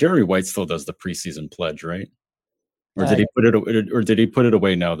Jeremy White still does the preseason pledge, right? Or did he put it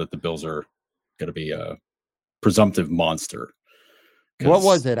away now that the Bills are going to be a presumptive monster? What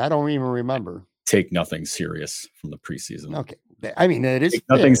was it? I don't even remember. Take nothing serious from the preseason. Okay. I mean, it is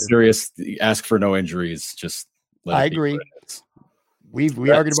nothing serious. Ask for no injuries. Just I agree. We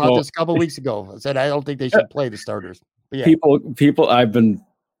argued about this a couple of weeks ago. I said I don't think they should play the starters. But yeah. People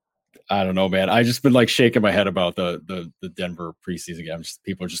I don't know, man. I just been like shaking my head about the Denver preseason games.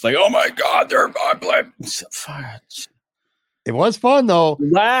 People are just like, oh my God, they're like, it was fun though.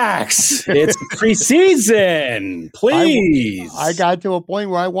 Relax. It's preseason. Please. I got to a point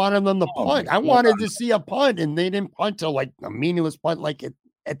where I wanted them to punt. I wanted to see a punt, and they didn't punt till like a meaningless punt, like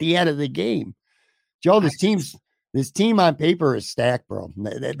at the end of the game. Joe, this team on paper is stacked, bro.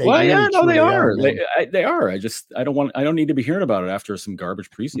 They are. They are. I don't need to be hearing about it after some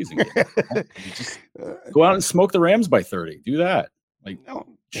garbage preseason game. Just go out and smoke the Rams by 30. Do that. Like,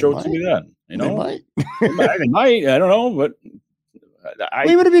 show it to me then. You know, they might. I don't know, but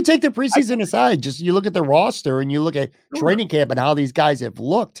even if you take the preseason aside, just you look at the roster and you look at training camp and how these guys have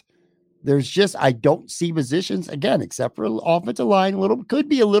looked. There's just, I don't see positions again, except for offensive line. Could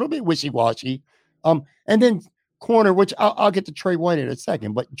be a little bit wishy-washy. And then corner, which I'll get to Trey White in a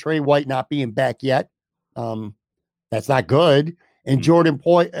second, but Trey White not being back yet, that's not good. And Jordan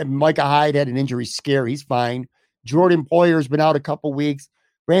Micah Hyde had an injury scare. He's fine. Jordan Poyer's been out a couple weeks.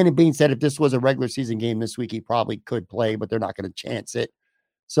 Brandon Beane said if this was a regular season game this week, he probably could play, but they're not going to chance it.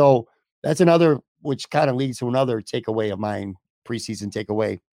 So that's another, which kind of leads to another takeaway of mine, preseason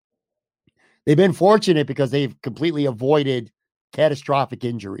takeaway. They've been fortunate because they've completely avoided catastrophic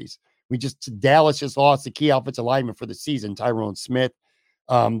injuries. Dallas just lost the key offensive lineman for the season, Tyrone Smith.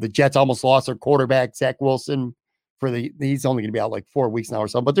 The Jets almost lost their quarterback, Zach Wilson, he's only going to be out like 4 weeks now or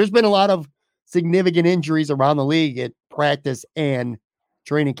so. But there's been a lot of significant injuries around the league at practice and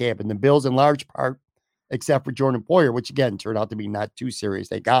training camp. And the Bills, in large part, except for Jordan Poyer, which again turned out to be not too serious.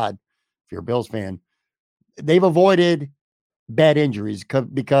 Thank God, if you're a Bills fan, they've avoided bad injuries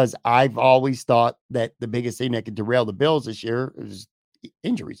because I've always thought that the biggest thing that could derail the Bills this year is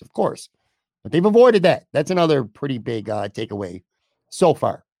injuries, of course, but they've avoided that. That's another pretty big takeaway so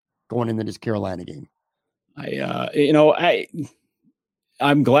far going into this Carolina game.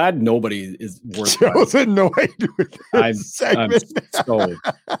 I'm glad nobody is worth annoyed with this segment.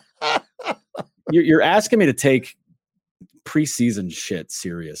 You're asking me to take preseason shit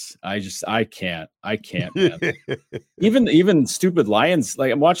serious. I can't, man. even stupid Lions,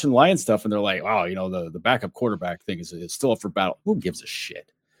 like I'm watching Lions stuff and they're like, wow, the backup quarterback thing is still up for battle. Who gives a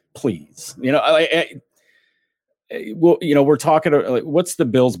shit? Please. We're talking like, what's the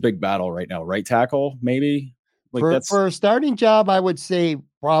Bills' big battle right now? Right tackle, maybe? Like for a starting job, I would say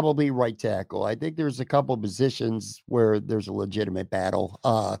probably right tackle. I think there's a couple of positions where there's a legitimate battle.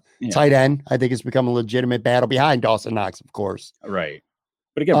 Tight end, I think it's become a legitimate battle behind Dawson Knox, of course. Right.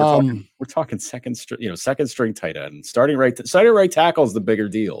 But again, we're talking second string tight end. Starting right tackle is the bigger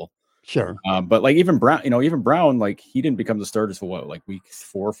deal. Sure. But like even Brown, like he didn't become the starter for what, like week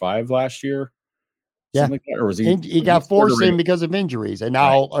 4 or 5 last year. Yeah. Like that? Or was he got forced in because of injuries. And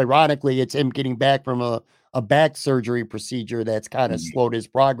now, ironically, it's him getting back from a back surgery procedure that's kind of slowed his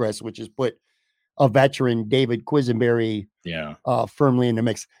progress, which has put a veteran, David Quisenberry, firmly in the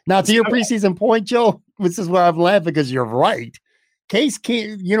mix. Now, to your preseason point, Joe, this is where I'm laughing because you're right. Case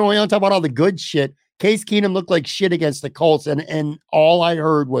Keenum, we don't talk about all the good shit. Case Keenum looked like shit against the Colts, and all I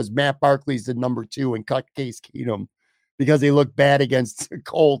heard was Matt Barkley's the number 2 and cut Case Keenum because he looked bad against the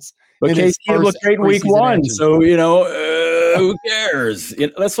Colts. But Case Keenum looked great in week 1, action. So who cares?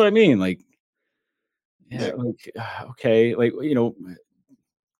 That's what I mean. Like, okay, like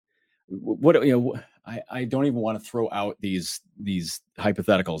what I don't even want to throw out these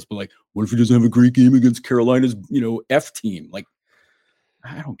hypotheticals, but like, what if he doesn't have a great game against Carolina's F team? Like,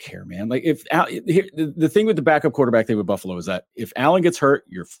 I don't care, man. Like if the thing with the backup quarterback thing with Buffalo is that if Allen gets hurt,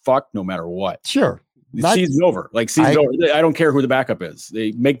 you're fucked no matter what. Sure. The season's over. Like season's over. I don't care who the backup is.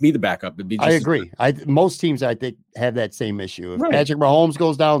 They make me the backup. I agree. Most teams I think have that same issue. If Patrick Mahomes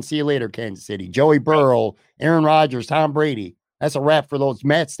goes down, see you later, Kansas City. Joey Burrow, Aaron Rodgers, Tom Brady. That's a wrap for those.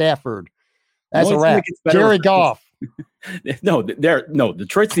 Matt Stafford. That's a wrap. Jared Goff.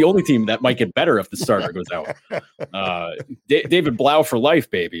 Detroit's the only team that might get better if the starter goes out. David Blau for life,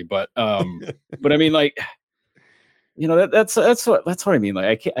 baby. But I mean, like, that's what I mean.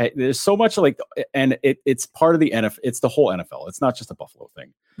 Like, there's so much like, and it's part of the NFL. It's the whole NFL. It's not just a Buffalo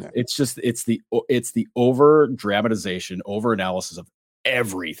thing. Yeah. It's the over dramatization, over analysis of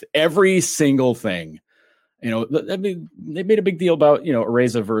every single thing. I mean, they made a big deal about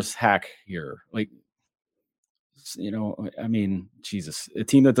Areza versus Hack here, like. I mean, Jesus, a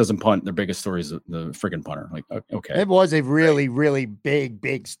team that doesn't punt, their biggest story is the friggin' punter. Like, okay. It was a really, really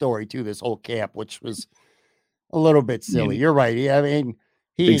big story too, this whole camp, which was a little bit silly. You're right. I mean,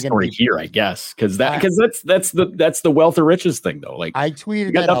 big story here, I guess, because that's the wealth of riches thing, though. Like, I tweeted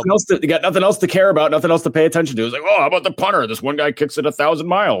you got nothing else to care about, nothing else to pay attention to. It's like, oh, how about the punter? This one guy kicks it 1,000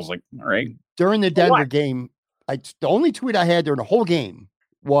 miles. Like, all right. During the Denver game, the only tweet I had during the whole game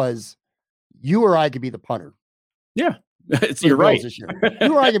was, "You or I could be the punter." Yeah, you're right. This year.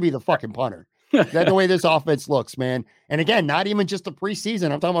 You or I could be the fucking punter. That's the way this offense looks, man. And again, not even just the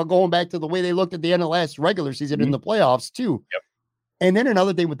preseason. I'm talking about going back to the way they looked at the end of last regular season in the playoffs too. Yep. And then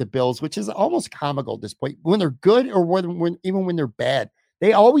another thing with the Bills, which is almost comical at this point, when they're good or even when they're bad,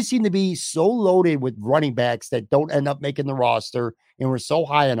 they always seem to be so loaded with running backs that don't end up making the roster, and we're so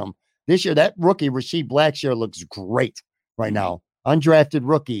high on them. This year, that rookie, Rasheed Blackshear, looks great right now. Undrafted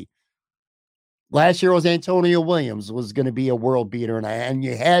rookie. Last year was Antonio Williams was going to be a world beater, and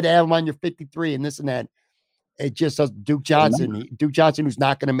you had to have him on your 53 and this and that. It just does Duke Johnson, who's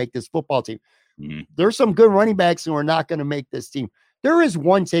not going to make this football team. Mm-hmm. There's some good running backs who are not going to make this team. There is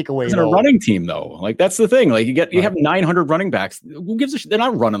one takeaway. It's a running team, though. Like, that's the thing. Like, you have 900 running backs. Who gives a shit? They're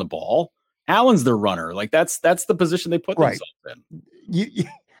not running the ball. Allen's their runner. Like, that's the position they put themselves in.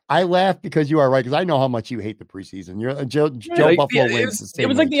 I laugh because you are right, because I know how much you hate the preseason. You're Joe Buffalo wins. It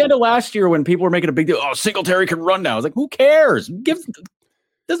was like the end of last year when people were making a big deal. Oh, Singletary can run now. I was like, who cares?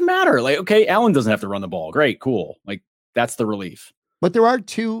 Doesn't matter. Like, okay, Allen doesn't have to run the ball. Great, cool. Like, that's the relief. But there are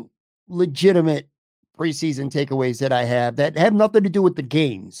two legitimate preseason takeaways that I have that have nothing to do with the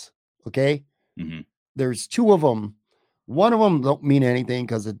games. Okay, There's two of them. One of them don't mean anything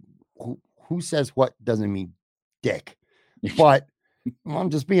because who says what doesn't mean dick, but. I'm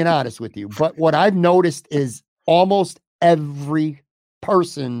just being honest with you. But what I've noticed is almost every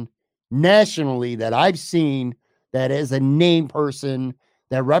person nationally that I've seen that is a name person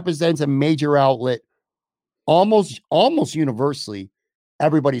that represents a major outlet, almost universally,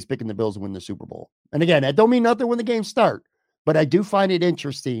 everybody's picking the Bills to win the Super Bowl. And again, that don't mean nothing when the games start, but I do find it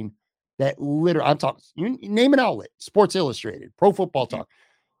interesting that literally, I'm talking, you name an outlet, Sports Illustrated, Pro Football Talk,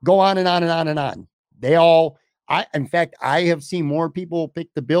 go on and on and on and on. They all, in fact, I have seen more people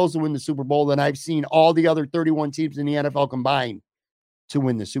pick the Bills to win the Super Bowl than I've seen all the other 31 teams in the NFL combined to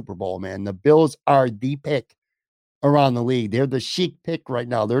win the Super Bowl, man. The Bills are the pick around the league. They're the chic pick right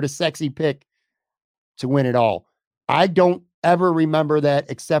now. They're the sexy pick to win it all. I don't ever remember that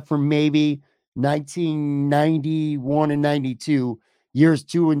except for maybe 1991 and 92, years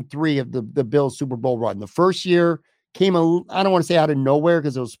 2 and 3 of the Bills Super Bowl run. The first year came, I don't want to say out of nowhere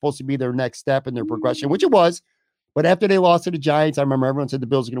because it was supposed to be their next step in their progression, which it was. But after they lost to the Giants, I remember everyone said the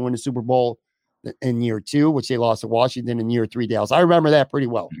Bills are going to win the Super Bowl in year 2, which they lost to Washington, in year 3, Dallas. I remember that pretty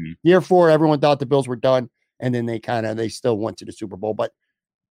well. Mm-hmm. Year 4, everyone thought the Bills were done, and then they still went to the Super Bowl. But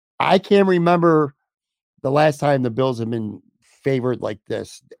I can't remember the last time the Bills have been favored like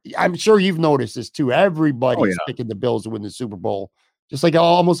this. I'm sure you've noticed this too. Everybody's picking the Bills to win the Super Bowl, just like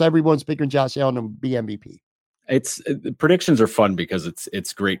almost everyone's picking Josh Allen to be MVP. Predictions are fun because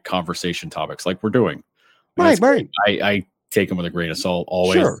it's great conversation topics like we're doing. Right. I take them with a grain of salt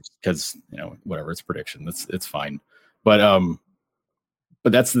always because whatever, it's prediction. It's fine. But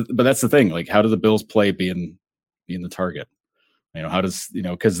that's the thing. Like, how do the Bills play being the target? How does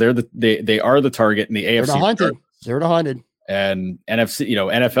because they are the target in the AFC. They're the hunted. And NFC,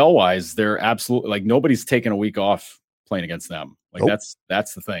 NFL wise, they're absolutely like nobody's taking a week off playing against them. Like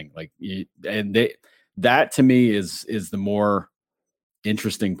that's the thing. Like that to me is the more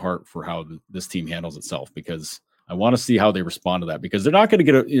interesting part for how this team handles itself, because I want to see how they respond to that, because they're not going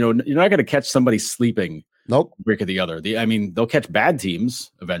to get you're not going to catch somebody sleeping. Nope. Break of the other. They'll catch bad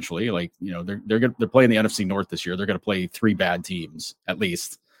teams eventually. Like, they're playing the NFC North this year. They're going to play 3 bad teams at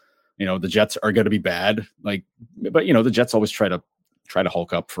least. The Jets are going to be bad. Like, but the Jets always try to try to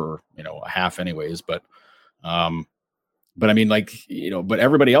hulk up for, a half anyways. But I mean, like, but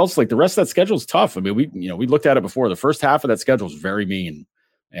everybody else, like the rest of that schedule is tough. I mean, we looked at it before. The first half of that schedule is very mean,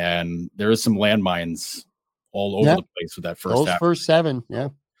 and there is some landmines all over the place with that first half. First 7. Yeah.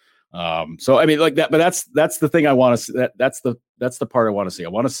 So I mean, like that, but that's the thing I want to see. That's the part I want to see. I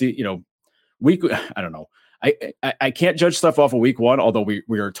want to see, week. I don't know. I can't judge stuff off of week 1, although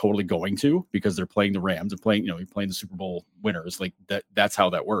we are totally going to, because they're playing the Rams and playing the Super Bowl winners. Like that's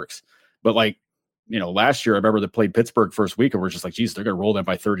how that works. But like, last year I remember they played Pittsburgh first week and we're just like, geez, they're going to roll them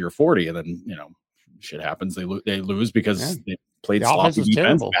by 30 or 40. And then, shit happens. They lose because they played sloppy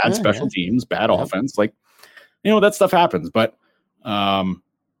defense, bad special teams, bad offense. Like, that stuff happens, but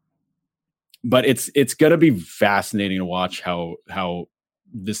it's going to be fascinating to watch how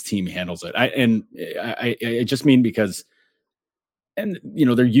this team handles it. I just mean because, and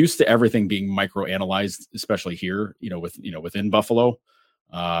they're used to everything being micro-analyzed, especially here, within Buffalo.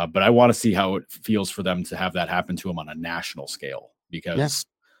 But I want to see how it feels for them to have that happen to them on a national scale, because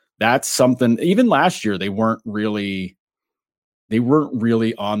that's something. Even last year, they weren't really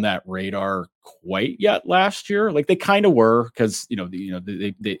on that radar quite yet. Last year, like they kind of were, because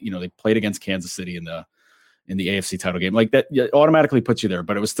they played against Kansas City in the AFC title game. Like that automatically puts you there,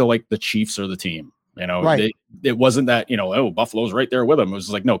 but it was still like the Chiefs are the team. Right. It wasn't that, Buffalo's right there with them. It was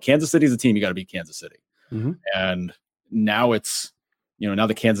like, no, Kansas City's the team. You got to beat Kansas City. Mm-hmm. And now it's, now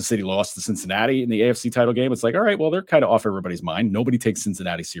the Kansas City lost to Cincinnati in the AFC title game. It's like, all right, well, they're kind of off everybody's mind. Nobody takes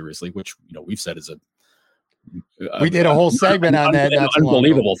Cincinnati seriously, which, we've said is we did a whole segment on that. An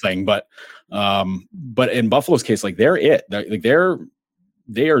unbelievable thing. But in Buffalo's case, like they're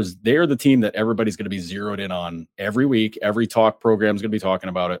the team that everybody's going to be zeroed in on every week. Every talk program is going to be talking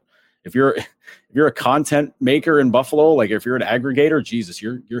about it. If you're a content maker in Buffalo, like if you're an aggregator, Jesus,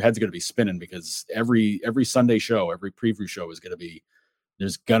 your head's going to be spinning, because every Sunday show, every preview show is going to be,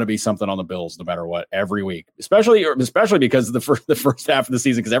 there's going to be something on the Bills no matter what every week, especially because of the first half of the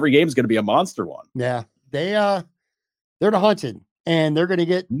season, because every game is going to be a monster one. Yeah, they're the hunted, and they're going to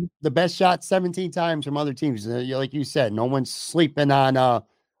get the best shot 17 times from other teams. Like you said, no one's sleeping on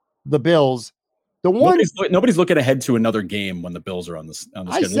the Bills. Nobody's looking ahead to another game when the Bills are on the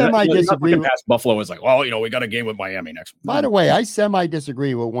schedule. I semi-disagree. Past Buffalo is like, well, we got a game with Miami next. By the way, I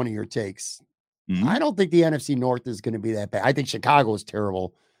semi-disagree with one of your takes. Mm-hmm. I don't think the NFC North is going to be that bad. I think Chicago is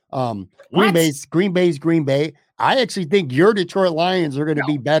terrible. Green Bay's Green Bay. I actually think your Detroit Lions are going to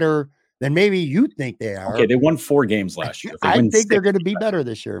be better than maybe you think they are. Okay, they won 4 games last year. I think they're going to be better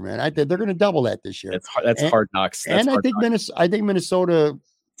this year, man. I think they're going to double that this year. That's hard knocks. And I think Minnesota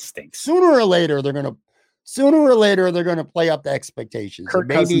stinks. Sooner or later they're going to play up the expectations.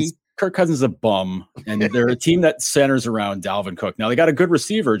 Kirk Cousins is a bum, and they're a team that centers around Dalvin Cook. Now they got a good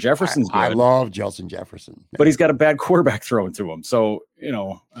receiver. Jefferson's good. I love Justin Jefferson, but he's got a bad quarterback throwing to him. So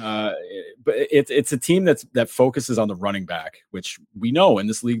but it's a team that focuses on the running back, which we know in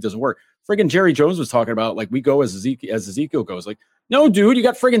this league doesn't work. Friggin' Jerry Jones was talking about, like, we go as Ezekiel goes. Like, no, dude, you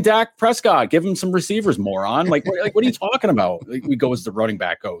got friggin' Dak Prescott. Give him some receivers, moron. Like what are you talking about? Like, we go as the running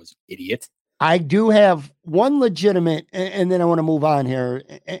back goes, idiot. I do have one legitimate, and then I want to move on here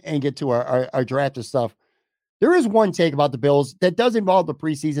and get to our draft and stuff. There is one take about the Bills that does involve the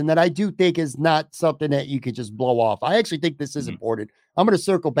preseason that I do think is not something that you could just blow off. I actually think this is important. I'm going to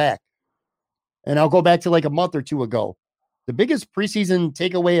circle back, and I'll go back to like a month or two ago. The biggest preseason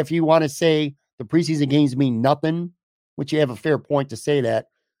takeaway, if you want to say the preseason games mean nothing, which you have a fair point to say that,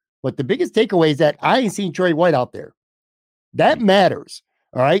 but the biggest takeaway is that I ain't seen Trey White out there. That matters.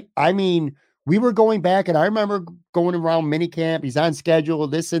 All right. I mean, we were going back, and I remember going around minicamp. He's on schedule,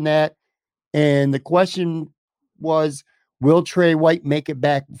 this and that. And the question was, will Trey White make it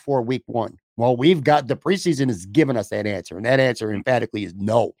back before week 1? Well, we've got the preseason has given us that answer, and that answer emphatically is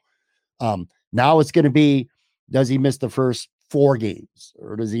no. Now it's going to be, does he miss the first 4 games,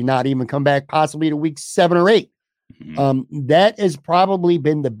 or does he not even come back possibly to week 7 or 8? That has probably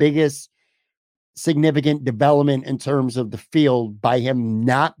been the biggest significant development in terms of the field by him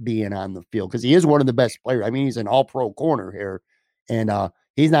not being on the field, because he is one of the best players. I mean, he's an all-pro corner here, and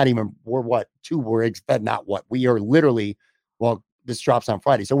he's not even, we are literally, well, this drops on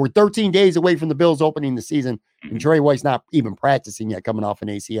Friday, so we're 13 days away from the Bills opening the season, and Trey White's not even practicing yet, coming off an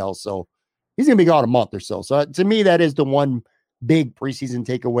ACL, so he's going to be gone a month or so. So to me, that is the one big preseason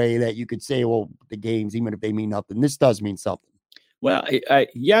takeaway that you could say, well, the games, even if they mean nothing, this does mean something. Well,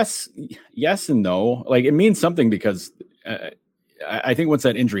 yes and no. Like, it means something because I think once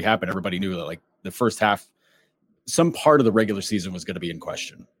that injury happened, everybody knew that, like, the first half, some part of the regular season was going to be in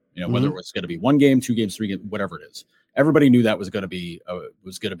question. Whether it was going to be 1 game, 2 games, 3 games, whatever it is. Everybody knew that was going to be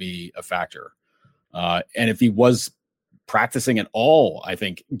a factor. And if he was practicing at all, I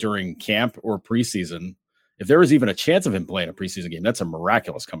think, during camp or preseason. If there was even a chance of him playing a preseason game, that's a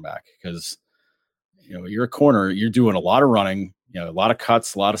miraculous comeback because, you're a corner, you're doing a lot of running, a lot of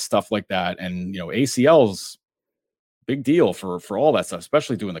cuts, a lot of stuff like that. And, ACLs, big deal for all that stuff,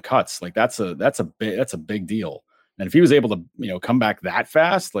 especially doing the cuts. Like that's a big deal. And if he was able to, come back that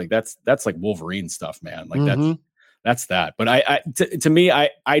fast, like that's like Wolverine stuff, man. Like that's that. But to me,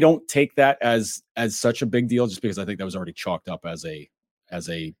 I don't take that as such a big deal just because I think that was already chalked up as a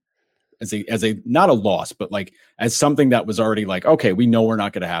not a loss, but like as something that was already like, okay, we know we're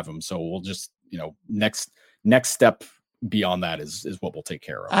not going to have him. So we'll just, next step beyond that is what we'll take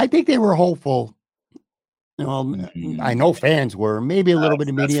care of. I think they were hopeful. I know fans were, maybe a little bit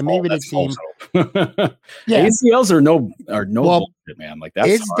of media, maybe the team. Yeah. ACLs are no bullshit, man. Like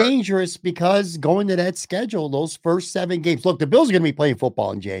it's hard. Dangerous because going to that schedule, those first 7 games. Look, the Bills are going to be playing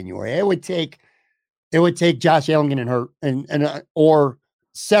football in January. It would take Josh Allen getting hurt and or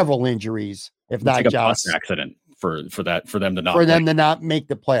several injuries, if not Josh. Bus accident for them to not make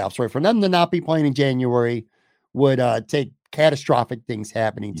the playoffs. Right, for them to not be playing in January would take catastrophic things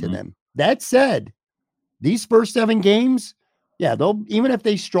happening to them. That said, these first 7 games, they'll, even if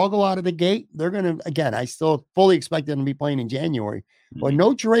they struggle out of the gate, they're going to, again, I still fully expect them to be playing in January. But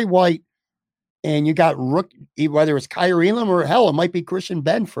no Trey White, and you got rookie, whether it's Kyrie Elam or hell, it might be Christian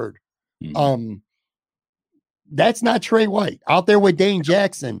Benford. That's not Trey White out there with Dane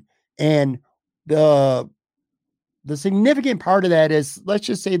Jackson. And the significant part of that is, let's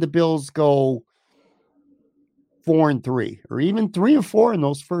just say the Bills go 4-3 or even 3-4 in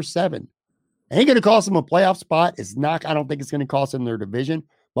those first 7. Ain't going to cost them a playoff spot. It's not. I don't think it's going to cost them their division.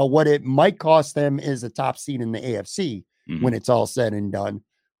 But what it might cost them is a top seed in the AFC when it's all said and done.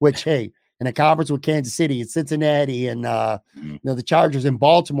 Which, hey, in a conference with Kansas City and Cincinnati and the Chargers in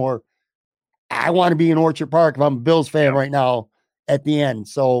Baltimore, I want to be in Orchard Park if I'm a Bills fan right now at the end.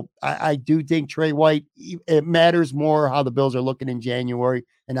 So I do think Trey White, it matters more how the Bills are looking in January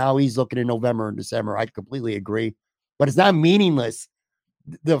and how he's looking in November and December. I completely agree. But it's not meaningless.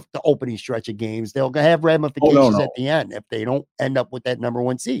 The opening stretch of games, they'll have ramifications at the end if they don't end up with that number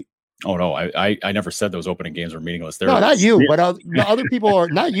 1 seed. Oh no, I never said those opening games were meaningless. No, not you, but other people are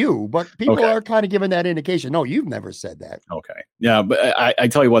not you, but people are kind of giving that indication. No, you've never said that. Okay, yeah, but I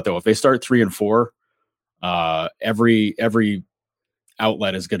tell you what though, if they start 3-4, every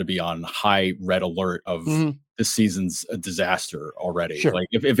outlet is going to be on high red alert of this season's a disaster already. Sure. Like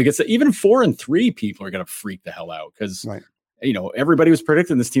if it gets even 4-3, people are going to freak the hell out because. Right. Everybody was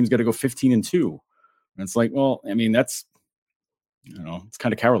predicting this team's going to go 15-2. And it's like, well, I mean, that's, it's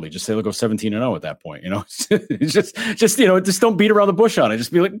kind of cowardly. Just say they'll go 17-0 at that point, It's just don't beat around the bush on it.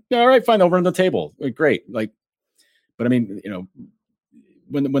 Just be like, all right, fine, they'll run the table. Like, great. Like, but I mean,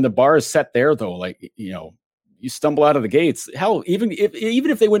 when the bar is set there though, like, you stumble out of the gates, hell, even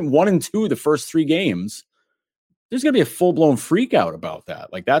if they went 1-2 the first 3 games, there's going to be a full blown freak out about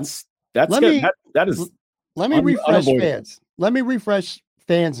that. Like that is. Let me refresh fans. Let me refresh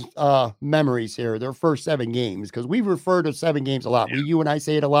fans' memories here. Their first 7 games, because we refer to 7 games a lot. Yeah. You and I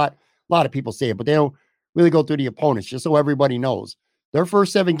say it a lot. A lot of people say it, but they don't really go through the opponents. Just so everybody knows, their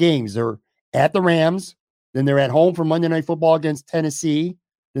first 7 games, they're at the Rams, then they're at home for Monday Night Football against Tennessee,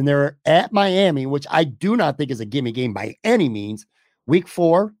 then they're at Miami, which I do not think is a gimme game by any means. Week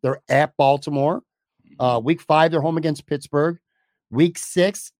 4, they're at Baltimore. Week 5, they're home against Pittsburgh. Week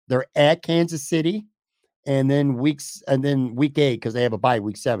 6, they're at Kansas City. And then week 8, because they have a bye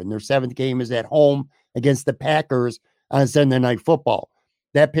week 7. Their 7th game is at home against the Packers on Sunday Night Football.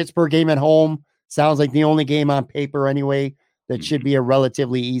 That Pittsburgh game at home sounds like the only game on paper anyway that should be a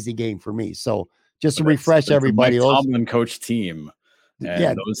relatively easy game for me. So just to refresh everybody, Mike Tomlin coach team.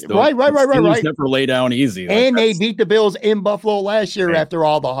 And those right. Never lay down easy. And they beat the Bills in Buffalo last year after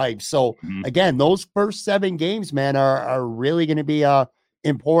all the hype. So again, those first 7 games, man, are really going to be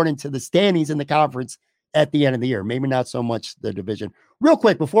important to the standings in the conference at the end of the year. Maybe not so much the division. Real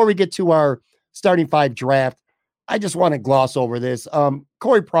quick, before we get to our starting 5 draft, I just want to gloss over this.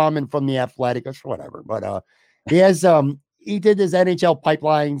 Corey Pronman from The Athletic, or whatever, but he did his NHL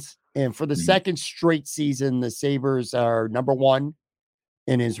pipelines, and for the second straight season, the Sabres are number 1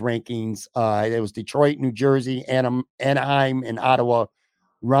 in his rankings. It was Detroit, New Jersey, Anaheim, and Ottawa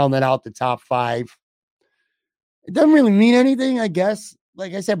rounded out the top 5. It doesn't really mean anything, I guess.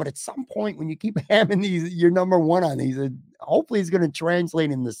 Like I said, but at some point when you keep having you're number 1 on these, hopefully it's going to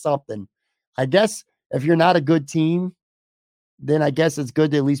translate into something. I guess if you're not a good team, then I guess it's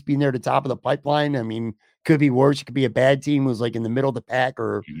good to at least be near the top of the pipeline. I mean, could be worse. It could be a bad team who's like in the middle of the pack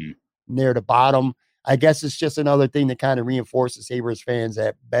or near the bottom. I guess it's just another thing that kind of reinforces Sabres fans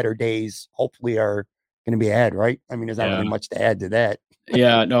that better days hopefully are going to be ahead, right? I mean, there's not really much to add to that.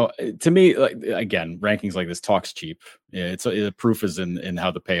 Yeah, no, to me, like, again, rankings like this talks cheap. Yeah, the proof is in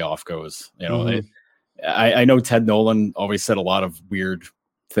how the payoff goes. You know, I know Ted Nolan always said a lot of weird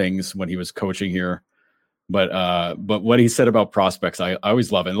things when he was coaching here, but what he said about prospects, I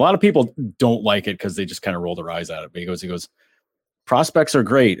always love it. And a lot of people don't like it because they just kind of roll their eyes at it. But he goes, prospects are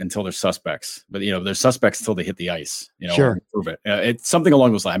great until they're suspects, but they're suspects until they hit the ice. Sure, prove it. It's something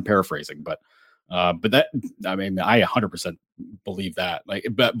along those lines. I'm paraphrasing, but that, I mean, I 100% believe that. Like,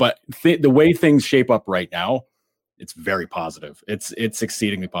 but the way things shape up right now, it's very positive. It's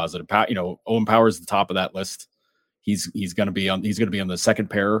exceedingly positive. Owen Power is the top of that list. He's going to be on the second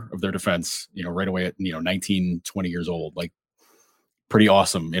pair of their defense, right away at 19, 20 years old. Like, pretty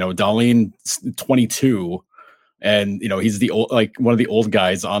awesome. Dahlin, 22. And he's the old, like one of the old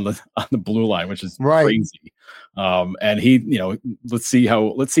guys on the blue line, which is crazy. And he, let's see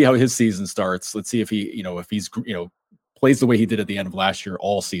how his season starts. Let's see if he, if he's plays the way he did at the end of last year,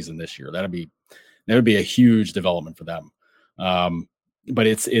 all season this year. That would be a huge development for them. But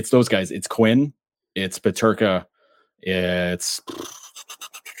it's those guys. It's Quinn, it's Peterka, it's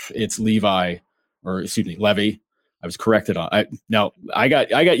Levy. I was corrected on. I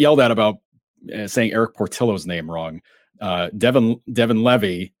got yelled at about saying Eric Portillo's name wrong. Devin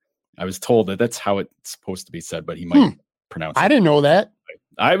Levy. I was told that's how it's supposed to be said, but he might pronounce it. I didn't know that.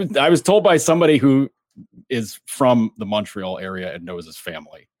 I was told by somebody who is from the Montreal area and knows his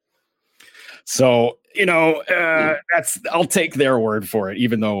family. So, I'll take their word for it,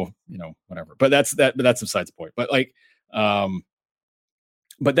 even though, whatever, but that's besides the point. But like,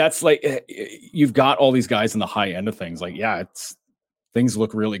 but that's like, you've got all these guys in the high end of things. Like, things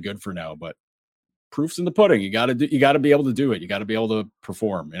look really good for now, but proof's in the pudding. You got to be able to do it. You got to be able to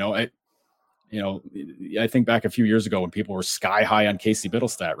perform. I think back a few years ago when people were sky high on Casey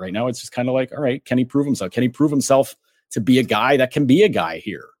Biddlestat. Right now, it's just kind of like, all right, can he prove himself? Can he prove himself to be a guy that can be a guy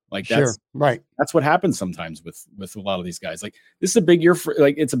here? Like, that's right. That's what happens sometimes with a lot of these guys. Like, this is a big year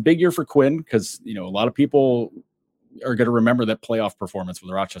it's a big year for Quinn because a lot of people are going to remember that playoff performance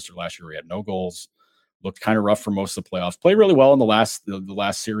with Rochester last year. He had no goals, looked kind of rough for most of the playoffs. Played really well in the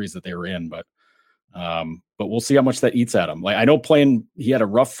last series that they were in, but we'll see how much that eats at him. Like, I know he had a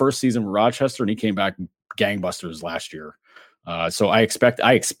rough first season with Rochester and he came back gangbusters last year. So I expect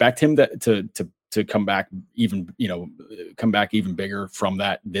him to come back even bigger from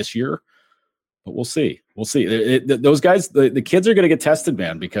that this year, but we'll see. Those guys, the kids are going to get tested,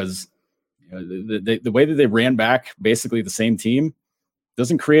 man, because the way that they ran back basically the same team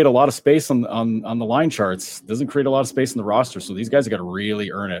doesn't create a lot of space on the line charts, doesn't create a lot of space in the roster. So these guys have got to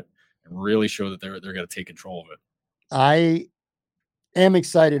really earn it and really show that they're going to take control of it. I am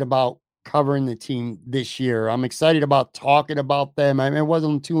excited about covering the team this year. I'm excited about talking about them. I mean, it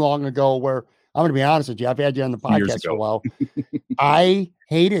wasn't too long ago where, I'm going to be honest with you, I've had you on the podcast for a while. I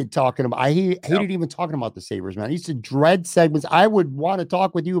hated talking about, I hated even talking about the Sabres, man. I used to dread segments. I would want to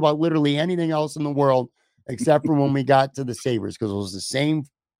talk with you about literally anything else in the world except for when we got to the Sabres, because it was the same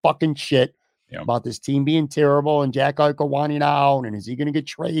fucking shit about this team being terrible and Jack Eichel wanting out, and is he going to get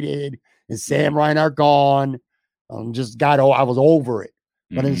traded? Is Sam Reinhart gone? I was over it.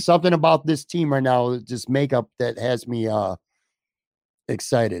 But there's something about this team right now, just makeup, that has me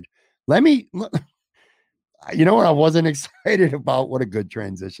excited. You know what I wasn't excited about? What a good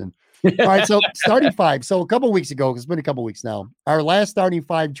transition. All right, so starting five. So a couple weeks ago, it's been a couple weeks now, our last starting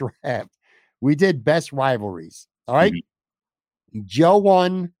five draft, we did best rivalries. All right. Joe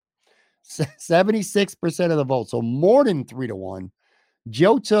won 76% of the vote, so more than 3-1.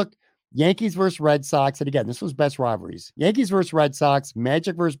 Joe took Yankees versus Red Sox. And again, this was best rivalries. Yankees versus Red Sox,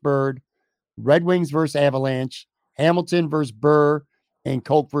 Magic versus Bird, Red Wings versus Avalanche, Hamilton versus Burr, and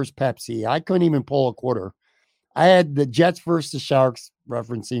Coke versus Pepsi. I couldn't even pull a quarter. I had the Jets versus the Sharks,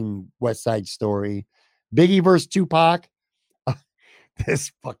 referencing West Side Story. Biggie versus Tupac.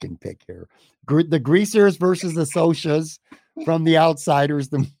 This fucking pick here. The Greasers versus the Socias from The Outsiders,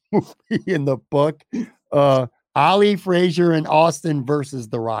 the movie in the book. Ali, Frazier, and Austin versus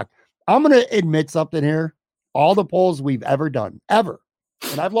The Rock. I'm going to admit something here. All the polls we've ever done, ever,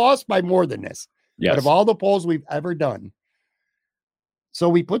 and I've lost by more than this, but of all the polls we've ever done, so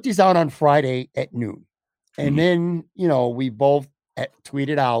we put these out on Friday at noon. And then, we both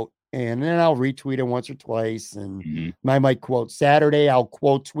tweeted out, and then I'll retweet it once or twice. And I might quote Saturday. I'll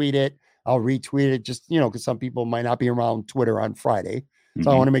quote tweet it. I'll retweet it just, because some people might not be around Twitter on Friday.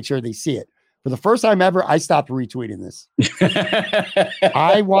 So I want to make sure they see it. For the first time ever, I stopped retweeting this.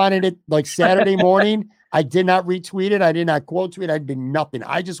 I wanted it like Saturday morning. I did not retweet it. I did not quote tweet. I did nothing.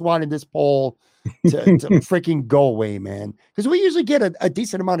 I just wanted this poll to freaking go away, man. Because we usually get a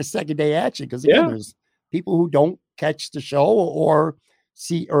decent amount of second day action. Because again, there's people who don't catch the show or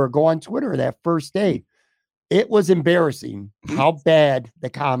see or go on Twitter that first day. It was embarrassing how bad the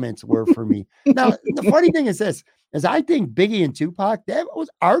comments were for me. Now, the funny thing is this, is I think Biggie and Tupac, that was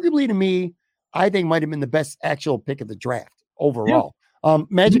arguably to me, I think might have been the best actual pick of the draft overall.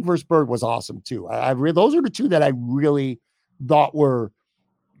 Magic vs. Bird was awesome too. Those are the two that I really thought were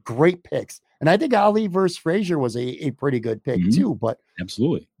great picks. And I think Ali versus Frazier was a pretty good pick too. But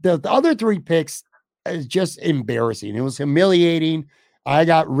absolutely, the other three picks is just embarrassing. It was humiliating. I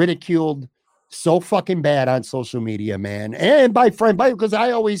got ridiculed so fucking bad on social media, man. And because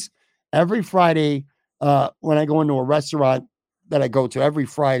I always, every Friday, when I go into a restaurant that I go to every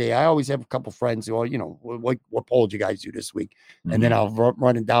Friday, I always have a couple friends who are, what poll did you guys do this week? And then I'll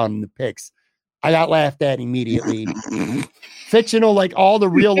run it down in the picks. I got laughed at immediately. Fictional, like all the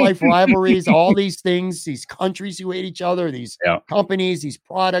real life rivalries, all these things, these countries who hate each other, these companies, these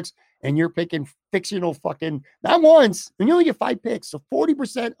products, and you're picking fictional fucking, not once, and you only get 5 picks. So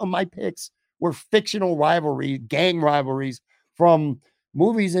 40% of my picks were fictional rivalry, gang rivalries from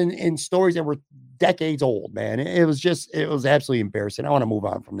movies and stories that were decades old, man. It was absolutely embarrassing. I want to move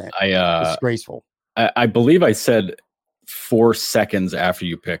on from that. Disgraceful. I believe I said 4 seconds after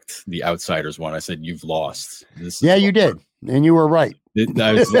you picked the Outsiders one, I said, you've lost. You did. And you were right.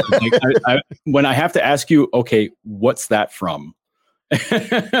 When I have to ask you, okay, what's that from?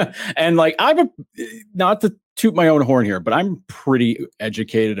 And like, not to toot my own horn here, but I'm pretty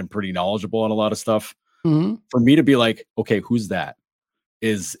educated and pretty knowledgeable on a lot of stuff. For me to be like, okay, who's that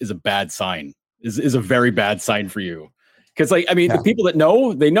is a bad sign, is a very bad sign for you. Cause like, I mean, the people that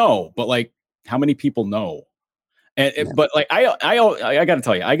know, they know, but like, how many people know? And but like, I got to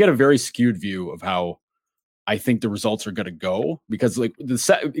tell you, I get a very skewed view of how I think the results are going to go, because like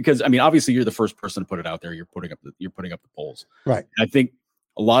because I mean, obviously you're the first person to put it out there. You're putting up the polls. Right. And I think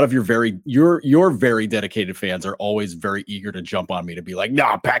a lot of your very dedicated fans are always very eager to jump on me to be like,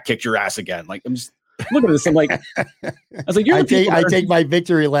 nah, Pat kicked your ass again. Like, I'm just looking at this. I'm like, I was like, I take my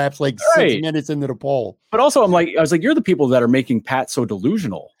victory laps like 6 minutes into the poll. But also I was like, you're the people that are making Pat so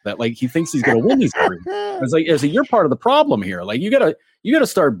delusional that like he thinks he's going to win these every. I was like, you're part of the problem here. Like, you gotta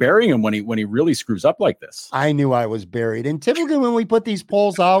start burying him when he really screws up like this. I knew I was buried. And typically when we put these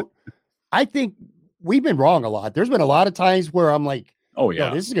polls out, I think we've been wrong a lot. There's been a lot of times where I'm like, oh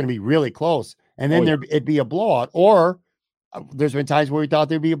yeah, this is going to be really close. And then it'd be a blowout. Or there's been times where we thought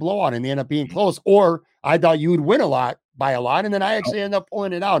there'd be a blowout and they end up being close. Or I thought you would win by a lot. And then I actually end up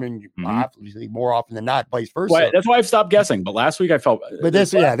pulling it out. And obviously more often than not, vice versa. Well, that's why I've stopped guessing. But last week I felt, but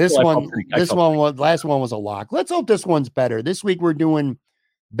last one was a lock. Let's hope this one's better. This week we're doing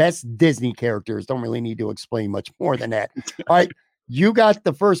best Disney characters. Don't really need to explain much more than that. All right. You got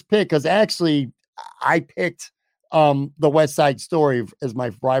the first pick, because actually I picked the West Side Story as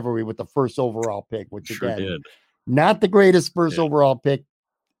my rivalry with the first overall pick, which again, not the greatest first overall pick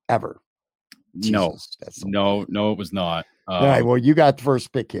ever. Jesus, no, it was not. All right, well, you got the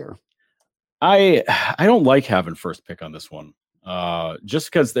first pick here. I don't like having first pick on this one,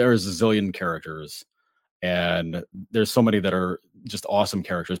 just because there's a zillion characters and there's so many that are just awesome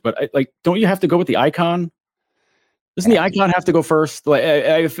characters. But don't you have to go with the icon? Doesn't the icon have to go first? Like,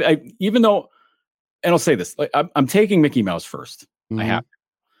 I even though, and I'll say this, like, I'm taking Mickey Mouse first. I have,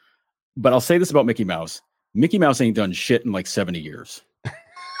 but I'll say this about Mickey Mouse. Mickey Mouse ain't done shit in like 70 years.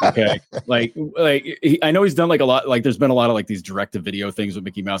 Okay. I know he's done like a lot, like there's been a lot of like these direct-to-video things with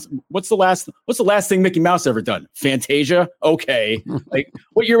Mickey Mouse. What's the last thing Mickey Mouse ever done? Fantasia? Okay. Like,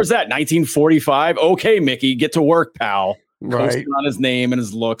 what year was that? 1945? Okay, Mickey, get to work, pal. Right. Coasting on his name and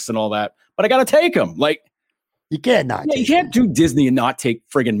his looks and all that. But I gotta take him. Like, you can't do Disney and not take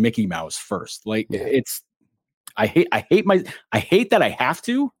friggin' Mickey Mouse first. Like, I hate that I have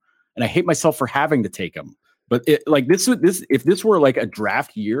to, and I hate myself for having to take him. But if this were like a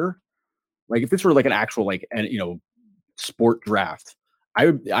draft year, like if this were like an actual like, and sport draft,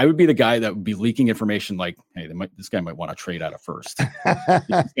 I would be the guy that would be leaking information like, hey, this guy might want to trade out of first.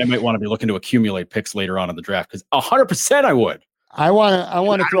 This guy might want to be looking to accumulate picks later on in the draft, because 100% I would. I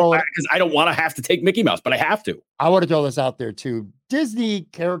want to throw it, because I don't want to have to take Mickey Mouse, but I have to. I want to throw this out there too. Disney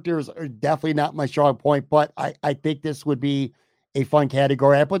characters are definitely not my strong point, but I think this would be a fun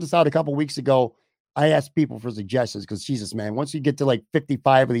category. I put this out a couple weeks ago. I asked people for suggestions because Jesus, man, once you get to like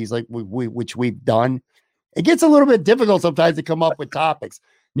 55 of these, like which we've done, it gets a little bit difficult sometimes to come up with topics.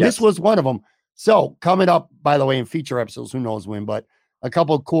 Yes. This was one of them. So coming up, by the way, in future episodes, who knows when, but a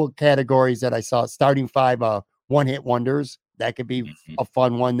couple of cool categories that I saw. Starting 5, one-hit wonders. That could be a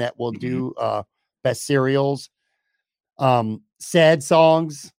fun one that we'll do. Best serials, sad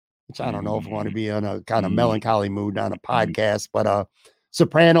songs, which I don't know if I want to be on a kind of melancholy mood on a podcast, but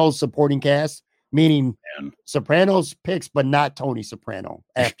Sopranos supporting cast. meaning Sopranos picks, but not Tony Soprano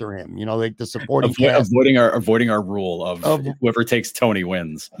after him. Like the supporting cast. Avoiding our rule of whoever takes Tony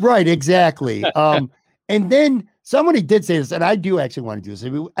wins. Right, exactly. And then somebody did say this, and I do actually want to do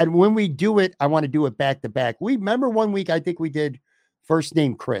this. And when we do it, I want to do it back to back. Remember one week, I think we did First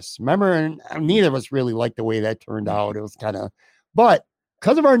Name Chris. Remember, and neither of us really liked the way that turned out. It was kind of, but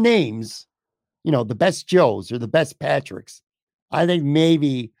because of our names, the best Joes or the best Patricks, I think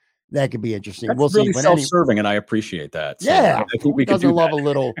maybe that could be interesting. That's we'll really see. Self-serving, and I appreciate that. So I think we doesn't love a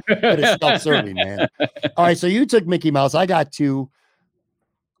little bit of self-serving, man. All right, so you took Mickey Mouse. I got 2.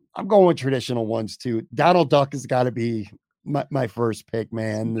 I'm going with traditional ones too. Donald Duck has got to be my first pick,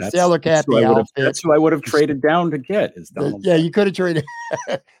 man. The sailor cap, the outfit. That's who I would have traded down to get. Is Donald Duck. You could have traded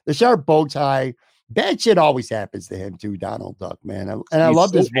the sharp bow tie. Bad shit always happens to him too, Donald Duck, man. I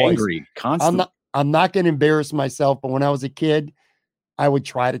love his voice. Angry, constantly. I'm not going to embarrass myself, but when I was a kid, I would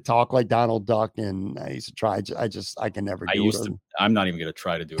try to talk like Donald Duck, and I used to try. I can never do it. I'm not even going to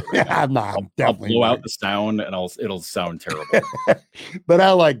try to do it. Right now. I'm not. I'll blow out the sound, and it'll sound terrible. But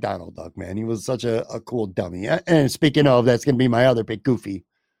I like Donald Duck, man. He was such a cool dummy. And speaking of, that's going to be my other pick, Goofy.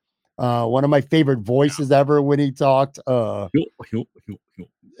 One of my favorite voices ever when he talked.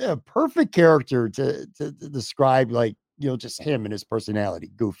 Perfect character to describe, like, just him and his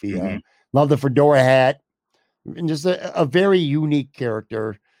personality. Goofy. Love the fedora hat. And just a very unique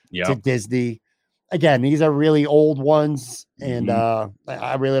character to Disney. Again, these are really old ones, and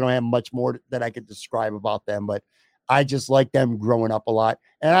I really don't have much more that I could describe about them, but I just like them growing up a lot.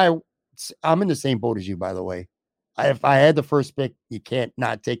 And I'm in the same boat as you, by the way. If I had the first pick, you can't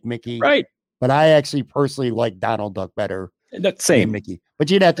not take Mickey. Right. But I actually personally like Donald Duck better than Mickey.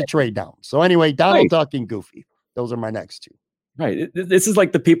 But you'd have to trade down. So anyway, Donald Duck and Goofy. Those are my next 2. Right. This is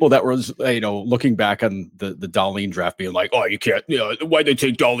like the people that were, looking back on the Darlene draft being like, oh, you can't, why'd they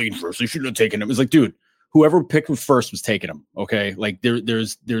take Darlene first? They shouldn't have taken him. It was like, dude, whoever picked him first was taking him. Okay. Like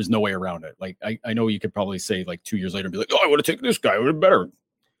there's no way around it. Like, I know you could probably say like 2 years later and be like, oh, I would have taken this guy. It would have been better.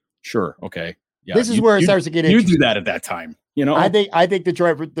 Sure. Okay. Yeah. This is where it starts to get interesting. You do that at that time. I think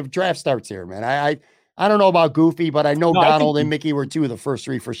the draft starts here, man. I don't know about Goofy, but I know Donald and Mickey were 2 of the first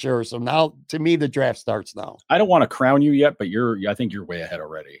 3 for sure. So now, to me, the draft starts now. I don't want to crown you yet, but I think you're way ahead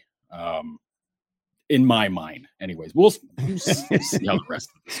already. In my mind, anyways. We'll see how the rest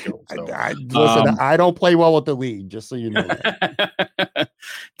of this goes. So, listen, I don't play well with the league, just so you know that.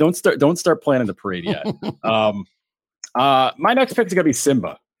 Don't start planning the parade yet. My next pick is gonna be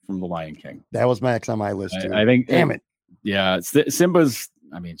Simba from The Lion King. That was next on my list too. I think. Damn it. Yeah, Simba's.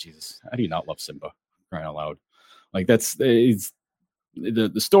 I mean, Jesus, how do you not love Simba? Crying out loud, like it's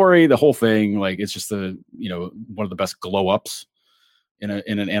the story, the whole thing. Like it's just one of the best glow ups in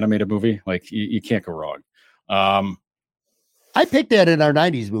an animated movie. Like you can't go wrong. I picked that in our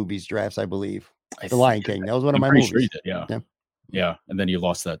 90s movies drafts, I believe. The Lion King. That was one of my movies. Sure you did, yeah. And then you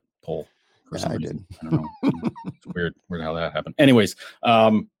lost that poll. Yeah, I did. I don't know. It's weird how that happened. Anyways,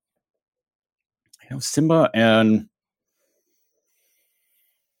 Simba and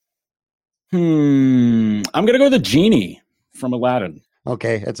I'm gonna go with the genie from Aladdin.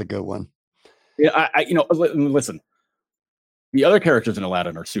 Okay, that's a good one. Yeah, listen. The other characters in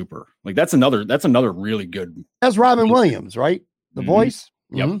Aladdin are super. Like that's another really good. That's Robin Williams, right? The voice.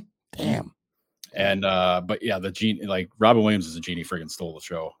 Yep. Mm-hmm. Damn. And but yeah, the genie, like Robin Williams as a genie, friggin' stole the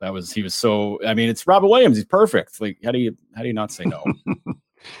show. He was so. I mean, it's Robin Williams. He's perfect. Like, how do you not say no? All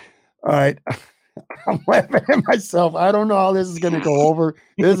right. I'm laughing at myself. I don't know how this is going to go over.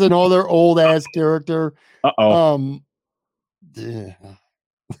 This is another old ass character. Uh-oh. I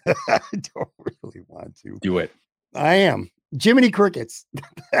don't really want to do it. I am Jiminy Crickets.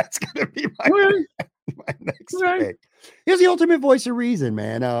 That's going to be my next pick. He's the ultimate voice of reason,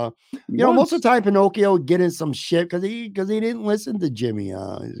 man. Most of the time Pinocchio would get in some shit because he didn't listen to Jimmy.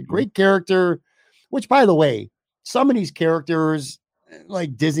 He's a great character, which, by the way, some of these characters,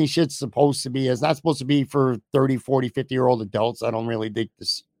 like Disney shit's supposed to be, it's not supposed to be for 30, 40, 50-year-old adults. I don't really think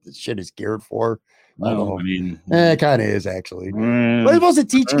this shit is geared for. Well, I mean, it kind of is actually. But it's supposed to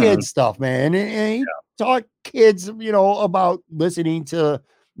teach kids stuff, man. And he taught kids, about listening to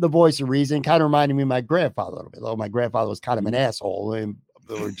the voice of reason. Kind of reminded me of my grandfather a little bit, though. My grandfather was kind of an asshole, and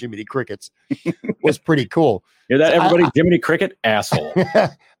Jiminy Crickets was pretty cool. Hear that, everybody? Jiminy Cricket, asshole.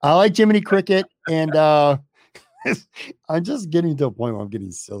 I like Jiminy Cricket, and I'm just getting to a point where I'm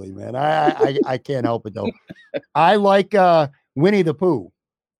getting silly, man. I can't help it though. I like Winnie the Pooh.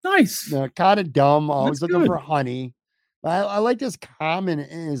 Nice. Kind of dumb, always looking for honey. I like this calm and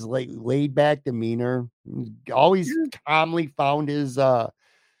his like laid back demeanor. Always calmly found his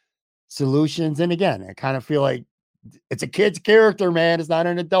solutions. And again, I kind of feel like it's a kid's character, man. It's not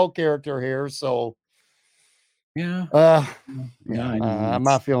an adult character here. So yeah, I'm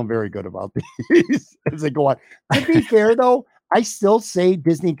not feeling very good about these as they go on. To be fair, though, I still say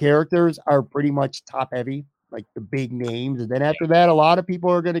Disney characters are pretty much top heavy, like the big names. And then after that, a lot of people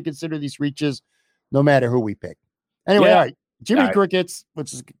are going to consider these reaches no matter who we pick. Anyway, all right. Jiminy Crickets,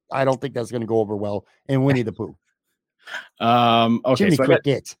 which is, I don't think that's going to go over well, and Winnie the Pooh. Okay. Jiminy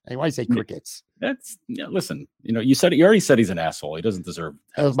Cricket. Why say crickets? That's listen, you already said he's an asshole. He doesn't deserve.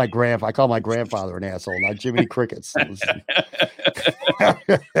 That was my grandfather. I call my grandfather an asshole, not Jiminy Crickets.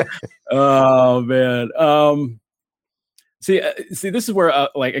 Oh man. See, this is where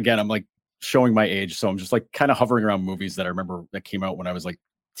like again, I'm like showing my age, so I'm just like kind of hovering around movies that I remember that came out when I was like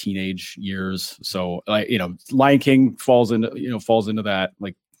teenage years. So like Lion King falls into that.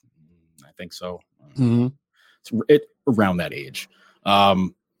 Like I think so. Mm-hmm. It's around that age.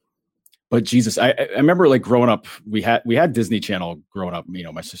 But Jesus, I remember like growing up, we had Disney Channel growing up,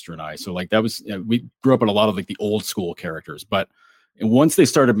 my sister and I. So like that was, we grew up in a lot of like the old school characters, but once they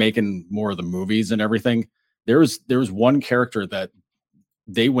started making more of the movies and everything, there was one character that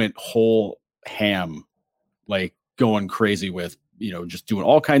they went whole ham, like going crazy with, just doing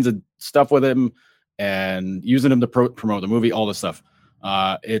all kinds of stuff with him and using him to promote the movie, all this stuff.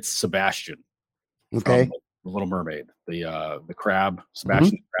 It's Sebastian. Okay. From The Little Mermaid, the crab,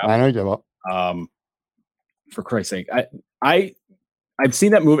 Sebastian the crab. I know you're about. For Christ's sake, I've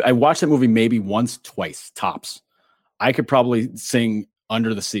seen that movie. I watched that movie maybe once, twice, tops. I could probably sing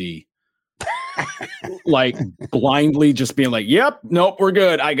Under the Sea, like blindly, just being like, "Yep, nope, we're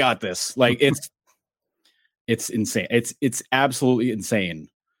good. I got this." Like it's insane. It's absolutely insane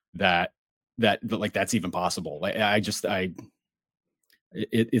that like that's even possible. Like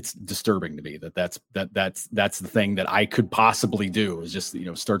it's disturbing to me that's the thing that I could possibly do is just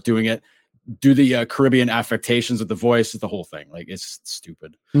start doing it, do the Caribbean affectations with the voice, the whole thing. Like it's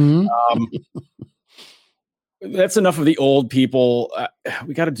stupid. Mm-hmm. That's enough of the old people.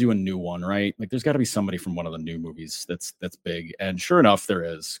 We got to do a new one, right? Like there's got to be somebody from one of the new movies that's big, and sure enough there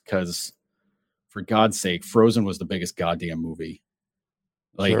is, because for God's sake, Frozen was the biggest goddamn movie.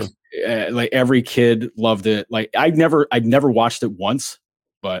 Like sure. Like every kid loved it. Like I'd never watched it once,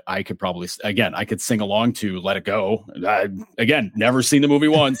 but I could probably, again, I could sing along to Let It Go. Again, never seen the movie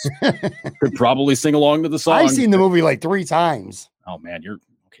once. Could probably sing along to the song. I've seen the movie like 3 times. Oh man, you're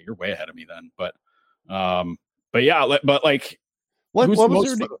way ahead of me then. But yeah, but like,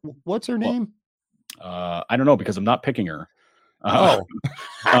 what's her name? I don't know, because I'm not picking her. No,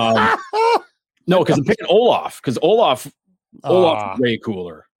 because I'm picking Olaf, because Olaf's way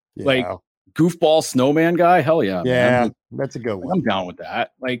cooler. Yeah. Like goofball snowman guy, hell yeah. Yeah, man. that's a good one. I'm down with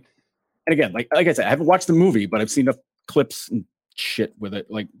that. Like, and again, like I said, I haven't watched the movie, but I've seen enough clips and shit with it.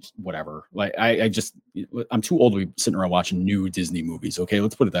 Like, whatever. Like, I'm too old to be sitting around watching new Disney movies. Okay,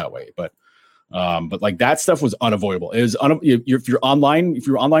 let's put it that way. But like that stuff was unavoidable. It was if you're online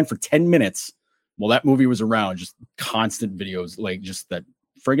for 10 minutes, well, that movie was around, just constant videos, like just that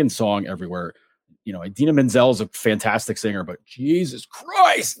friggin' song everywhere. Idina Menzel's a fantastic singer, but Jesus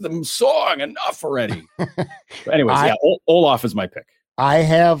Christ, the song, enough already. But anyways, Olaf is my pick. I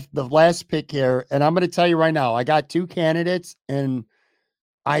have the last pick here, and I'm going to tell you right now, I got 2 candidates, and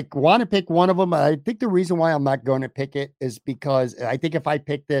I want to pick one of them. I think the reason why I'm not going to pick it is because I think if I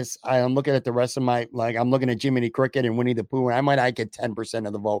pick this, I'm looking at the rest of I'm looking at Jiminy Cricket and Winnie the Pooh, and I get 10%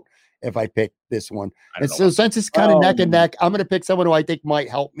 of the vote if I pick this one. And so since it's kind of neck and neck, I'm going to pick someone who I think might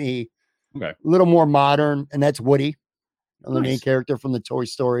help me. Okay. A little more modern, and that's Woody, the main character from the Toy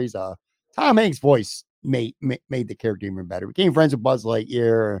Stories. Tom Hanks' voice made the character even better. Became friends with Buzz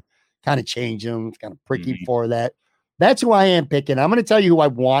Lightyear, kind of changed him, kind of pricky for that. That's who I am picking. I'm going to tell you who I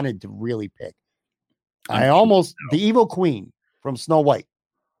wanted to really pick. The evil queen from Snow White.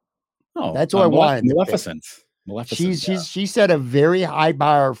 Oh, that's who I wanted. Maleficent. She set a very high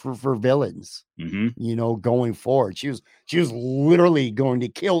bar for villains. Mm-hmm. Going forward, she was literally going to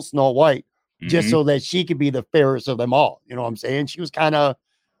kill Snow White just so that she could be the fairest of them all. You know what I'm saying? She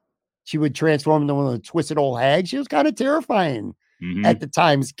would transform into one of the twisted old hags. She was kind of terrifying at the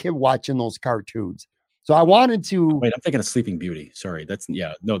time as a kid watching those cartoons. So I wanted to wait. I'm thinking of Sleeping Beauty. Sorry,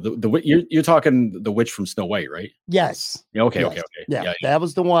 you're talking the witch from Snow White, right? Yes. Yeah. Okay. Yes. Okay. Yeah, that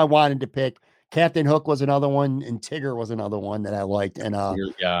was the one I wanted to pick. Captain Hook was another one, and Tigger was another one that I liked, and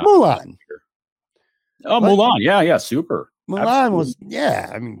Mulan. Oh, Mulan, yeah, super. Mulan was,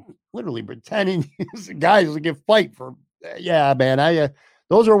 I mean, literally pretending guys would get fight for, man.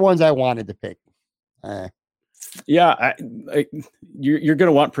 Those are ones I wanted to pick. You're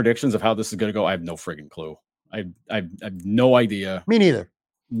gonna want predictions of how this is gonna go. I have no friggin' clue. I have no idea. Me neither.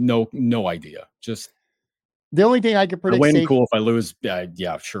 No idea. Just The only thing I can predict, I win, cool. If I lose,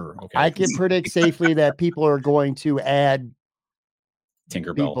 yeah, sure, okay. I can predict safely that people are going to add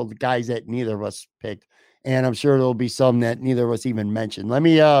Tinkerbell people, the guys that neither of us picked, and I'm sure there'll be some that neither of us even mentioned. Let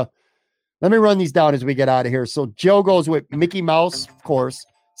me run these down as we get out of here. So Joe goes with Mickey Mouse, of course,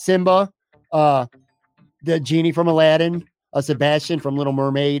 Simba, the genie from Aladdin, Sebastian from Little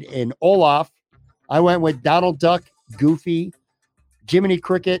Mermaid, and Olaf. I went with Donald Duck, Goofy, Jiminy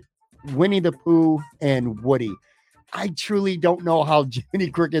Cricket, Winnie the Pooh, and Woody. I truly don't know how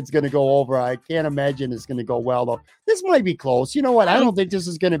Jiminy Cricket's going to go over. I can't imagine it's going to go well, though. This might be close. You know what? I don't think this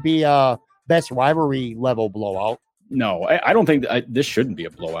is going to be a best rivalry level blowout. No, I don't think this shouldn't be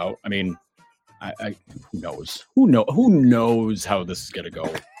a blowout. I mean, who knows? Who knows how this is going to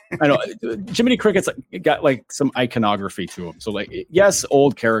go? I know Jiminy Cricket's got like some iconography to him. So like, yes,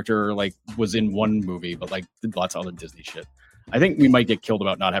 old character like was in one movie, but like did lots of other Disney shit. I think we might get killed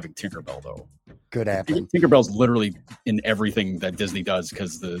about not having Tinkerbell though. Could happen. Tinkerbell's literally in everything that Disney does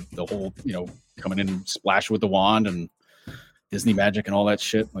because the whole, coming in and splash with the wand and Disney magic and all that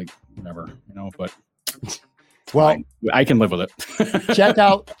shit. Like whatever, but well, fine. I can live with it. check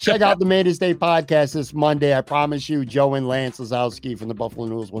out the Maintenance Day podcast this Monday. I promise you, Joe and Lance Lazowski from the Buffalo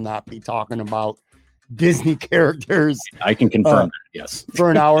News will not be talking about Disney characters. I can confirm that, yes. For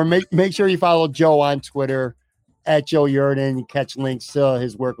an hour. Make sure you follow Joe on Twitter at Joe Yurden. You catch links to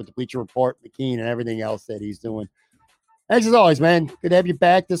his work with the Bleacher Report, McKean, and everything else that he's doing. Thanks as always, man. Good to have you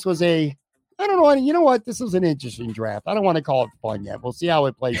back. This was I don't know. You know what? This was an interesting draft. I don't want to call it fun yet. We'll see how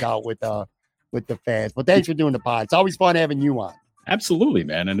it plays out with the fans. But thanks for doing the pod. It's always fun having you on. Absolutely,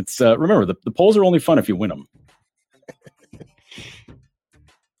 man. And it's remember the polls are only fun if you win them.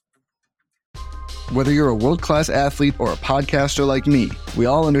 Whether you're a world-class athlete or a podcaster like me, we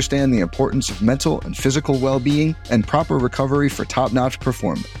all understand the importance of mental and physical well-being and proper recovery for top-notch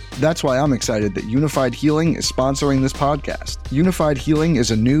performance. That's why I'm excited that Unified Healing is sponsoring this podcast. Unified Healing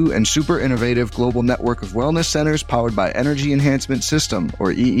is a new and super innovative global network of wellness centers powered by Energy Enhancement System,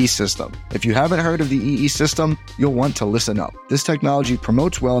 or EE System. If you haven't heard of the EE System, you'll want to listen up. This technology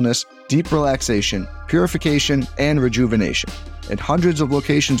promotes wellness, deep relaxation, purification, and rejuvenation. At hundreds of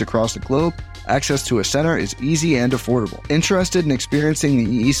locations across the globe, access to a center is easy and affordable. Interested in experiencing the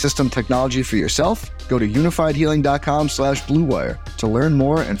EE System technology for yourself? Go to unifiedhealing.com/bluewire to learn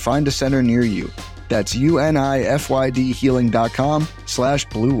more and find a center near you. That's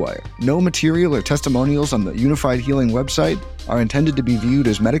unifydhealing.com/bluewire. No material or testimonials on the Unified Healing website are intended to be viewed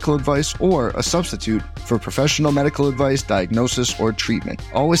as medical advice or a substitute for professional medical advice, diagnosis, or treatment.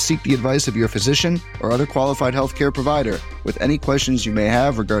 Always seek the advice of your physician or other qualified healthcare provider with any questions you may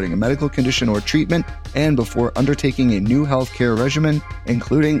have regarding a medical condition or treatment and before undertaking a new healthcare regimen,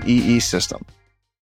 including EE System.